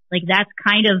 Like, that's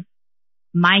kind of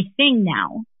my thing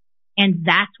now. And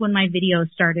that's when my videos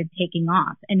started taking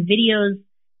off. And videos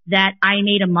that I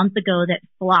made a month ago that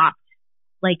flopped,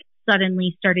 like,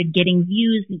 suddenly started getting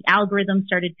views. The algorithm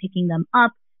started picking them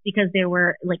up because they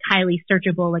were, like, highly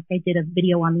searchable. Like, I did a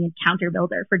video on the encounter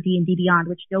builder for D&D Beyond,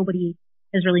 which nobody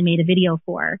has really made a video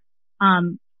for.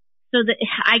 So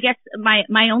I guess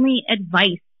my only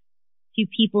advice to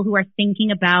people who are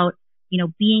thinking about, you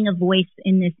know, being a voice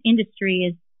in this industry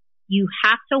is, you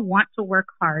have to want to work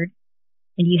hard,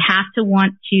 and you have to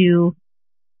want to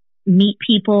meet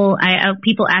people.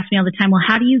 People ask me all the time, well,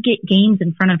 how do you get games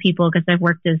in front of people? Because I've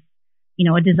worked as, you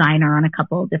know, a designer on a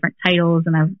couple of different titles,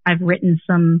 and I've written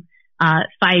some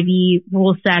 5e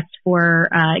rule sets for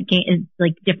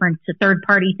like different third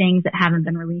party things that haven't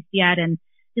been released yet. And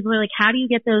people are like, how do you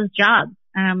get those jobs?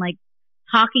 And I'm like,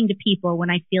 talking to people when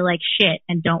I feel like shit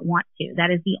and don't want to.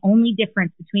 That is the only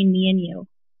difference between me and you,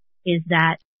 is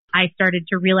that I started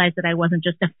to realize that I wasn't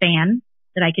just a fan,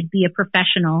 that I could be a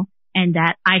professional, and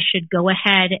that I should go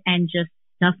ahead and just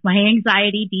stuff my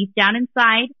anxiety deep down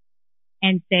inside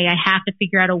and say I have to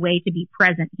figure out a way to be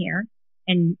present here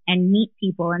and meet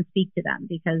people and speak to them,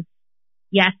 because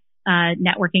yes,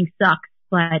 networking sucks,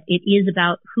 but it is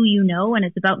about who you know, and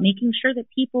it's about making sure that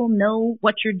people know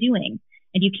what you're doing.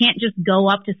 And you can't just go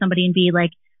up to somebody and be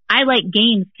like, I like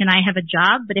games, can I have a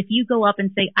job? But if you go up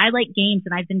and say, I like games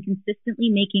and I've been consistently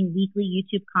making weekly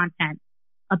YouTube content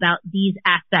about these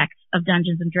aspects of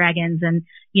Dungeons and Dragons, and,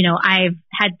 you know, I've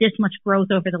had this much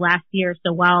growth over the last year,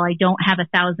 so while I don't have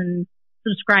 1,000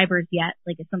 subscribers yet,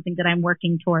 like it's something that I'm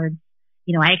working towards,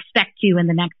 you know, I expect to in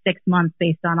the next 6 months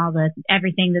based on all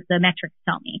everything that the metrics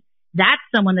tell me. That's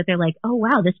someone that they're like, oh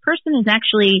wow, this person is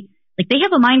actually, like, they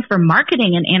have a mind for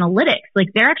marketing and analytics.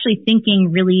 Like, they're actually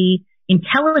thinking really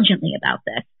intelligently about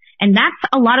this. And that's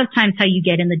a lot of times how you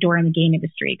get in the door in the game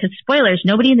industry. Because spoilers,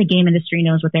 nobody in the game industry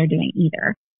knows what they're doing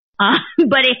either.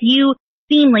 But if you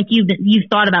seem like you've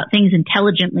thought about things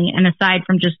intelligently, and aside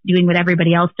from just doing what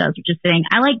everybody else does, which is saying,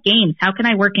 I like games, how can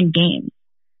I work in games?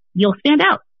 You'll stand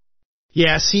out.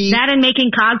 Yeah, see. That and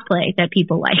making cosplay that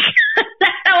people like.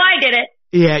 That's how I did it.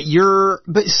 Yeah,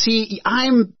 but see,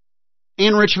 I'm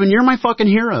Anne Richmond, you're my fucking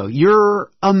hero.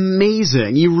 You're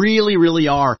amazing. You really, really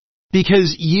are.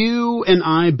 Because you and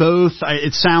I both,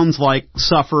 it sounds like,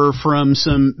 suffer from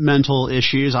some mental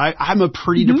issues. I'm a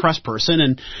pretty depressed person,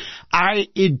 and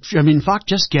fuck,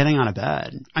 just getting out of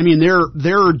bed. I mean, there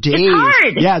are days. It's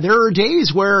hard. Yeah, there are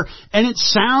days where, and it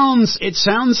sounds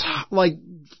like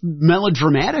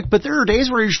melodramatic, but there are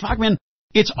days where you're just, fuck, man,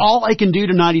 it's all I can do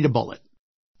to not eat a bullet.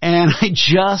 And I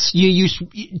just,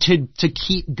 to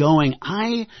keep going.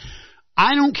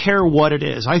 I don't care what it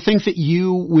is. I think that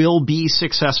you will be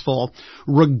successful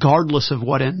regardless of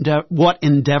what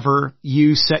endeavor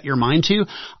you set your mind to.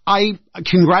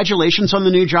 Congratulations on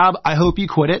the new job. I hope you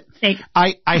quit it. Thanks.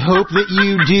 I hope that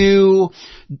you do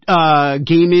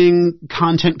gaming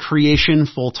content creation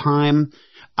full time.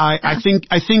 I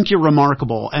think you're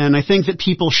remarkable, and I think that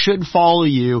people should follow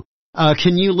you.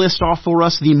 Can you list off for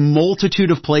us the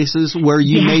multitude of places where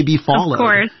you may be followed? Of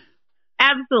course.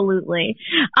 Absolutely.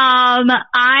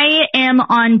 I am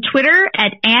on Twitter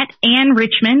at Anne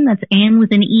Richmond. That's Anne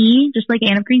with an E, just like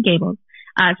Anne of Green Gables.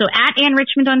 So at Anne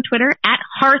Richmond on Twitter, at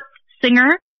Hearth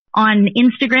Singer on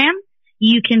Instagram.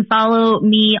 You can follow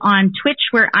me on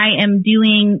Twitch, where I am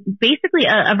doing basically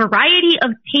a variety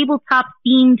of tabletop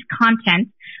themed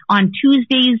content on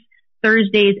Tuesdays,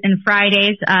 Thursdays, and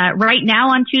Fridays. Right now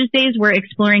on Tuesdays, we're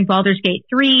exploring Baldur's Gate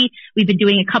 3. We've been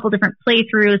doing a couple different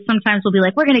playthroughs. Sometimes we'll be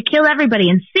like, we're going to kill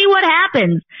everybody and see what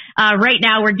happens. Right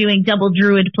now we're doing double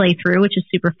druid playthrough, which is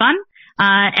super fun.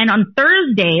 And on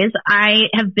Thursdays, I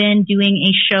have been doing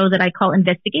a show that I call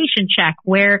Investigation Check,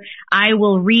 where I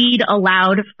will read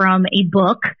aloud from a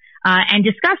book, and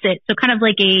discuss it. So kind of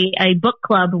like a book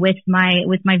club with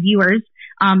my viewers.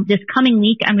 This coming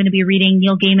week, I'm going to be reading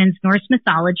Neil Gaiman's Norse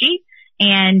mythology.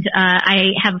 And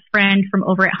I have a friend from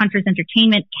over at Hunters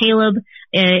Entertainment, Caleb,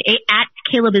 at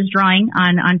Caleb is Drawing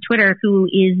on Twitter, who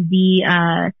is the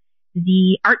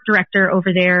art director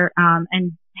over there,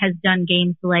 and has done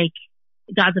games like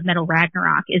Gods of Metal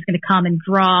Ragnarok, is going to come and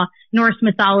draw Norse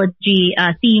mythology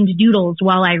themed doodles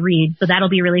while I read. So that'll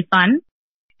be really fun.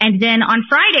 And then on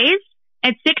Fridays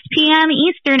at 6 p.m.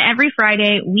 Eastern every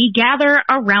Friday, we gather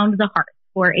around the hearth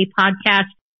for a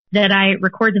podcast that I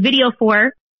record the video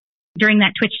for. During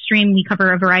that Twitch stream, we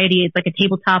cover a variety. It's like a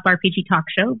tabletop RPG talk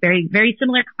show. Very, very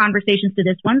similar conversations to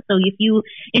this one. So if you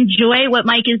enjoy what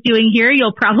Mike is doing here,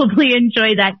 you'll probably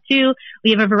enjoy that too.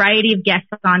 We have a variety of guests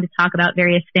on to talk about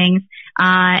various things.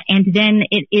 And then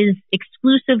it is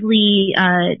exclusively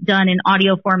done in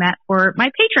audio format for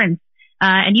my patrons.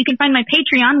 And you can find my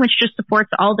Patreon, which just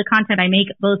supports all the content I make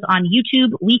both on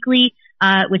YouTube weekly,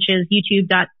 which is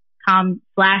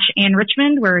youtube.com/Anne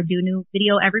Richmond, where I do a new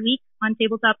video every week on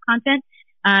tabletop content.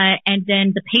 And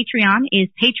then the Patreon is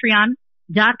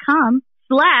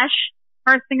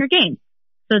patreon.com/HearthSingerGames.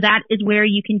 So that is where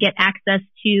you can get access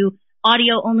to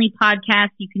audio only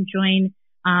podcasts. You can join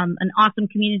an awesome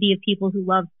community of people who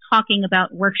love talking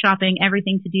about workshopping,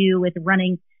 everything to do with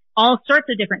running all sorts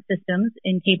of different systems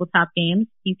in tabletop games.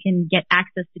 You can get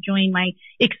access to join my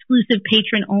exclusive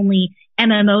patron-only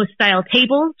MMO-style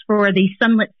tables for the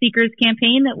Sunlit Seekers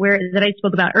campaign that I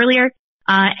spoke about earlier.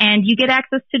 And you get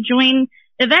access to join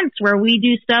events where we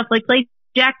do stuff like play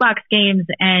Jackbox games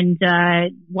and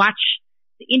watch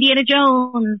Indiana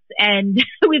Jones. And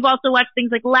we've also watched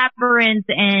things like Labyrinth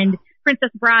and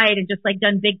Princess Bride and just like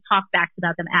done big talkbacks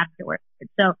about them afterwards.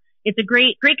 So it's a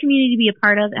great community to be a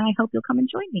part of, and I hope you'll come and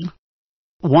join me.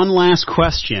 One last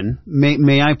question.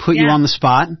 May I put you on the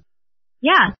spot?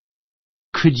 Yeah.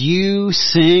 Could you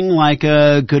sing like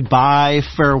a goodbye,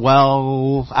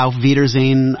 farewell, auf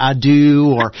Wiedersehen,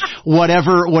 adieu, or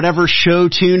whatever show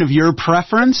tune of your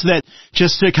preference that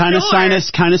just to kind of sign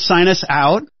us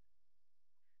out?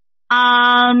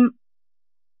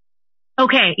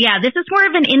 Okay, yeah, this is more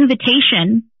of an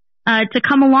invitation to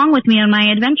come along with me on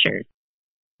my adventures.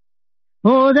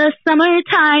 Oh, the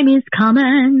summertime is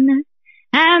coming,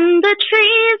 and the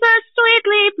trees are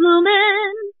sweetly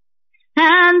blooming,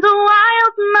 and the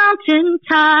wild mountain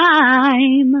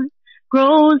thyme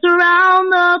grows around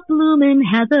the bloomin'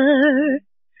 heather.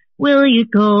 Will you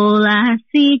go,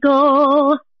 lassie,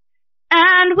 go?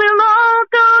 And we'll all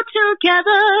go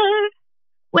together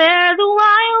where the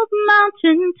wild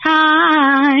mountain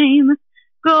thyme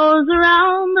grows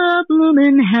around the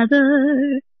bloomin'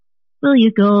 heather. Will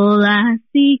you go,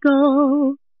 lassie,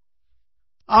 go?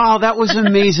 Oh, that was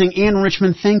amazing. Anne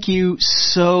Richmond, thank you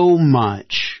so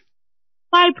much.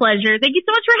 My pleasure. Thank you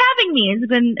so much for having me. It's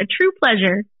been a true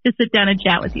pleasure to sit down and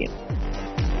chat with you.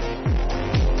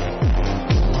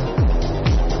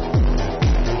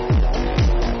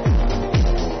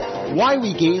 Why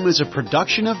We Game is a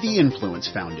production of the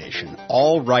Influence Foundation.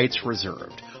 All rights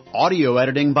reserved. Audio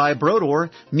editing by Brodor.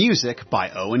 Music by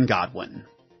Owen Godwin.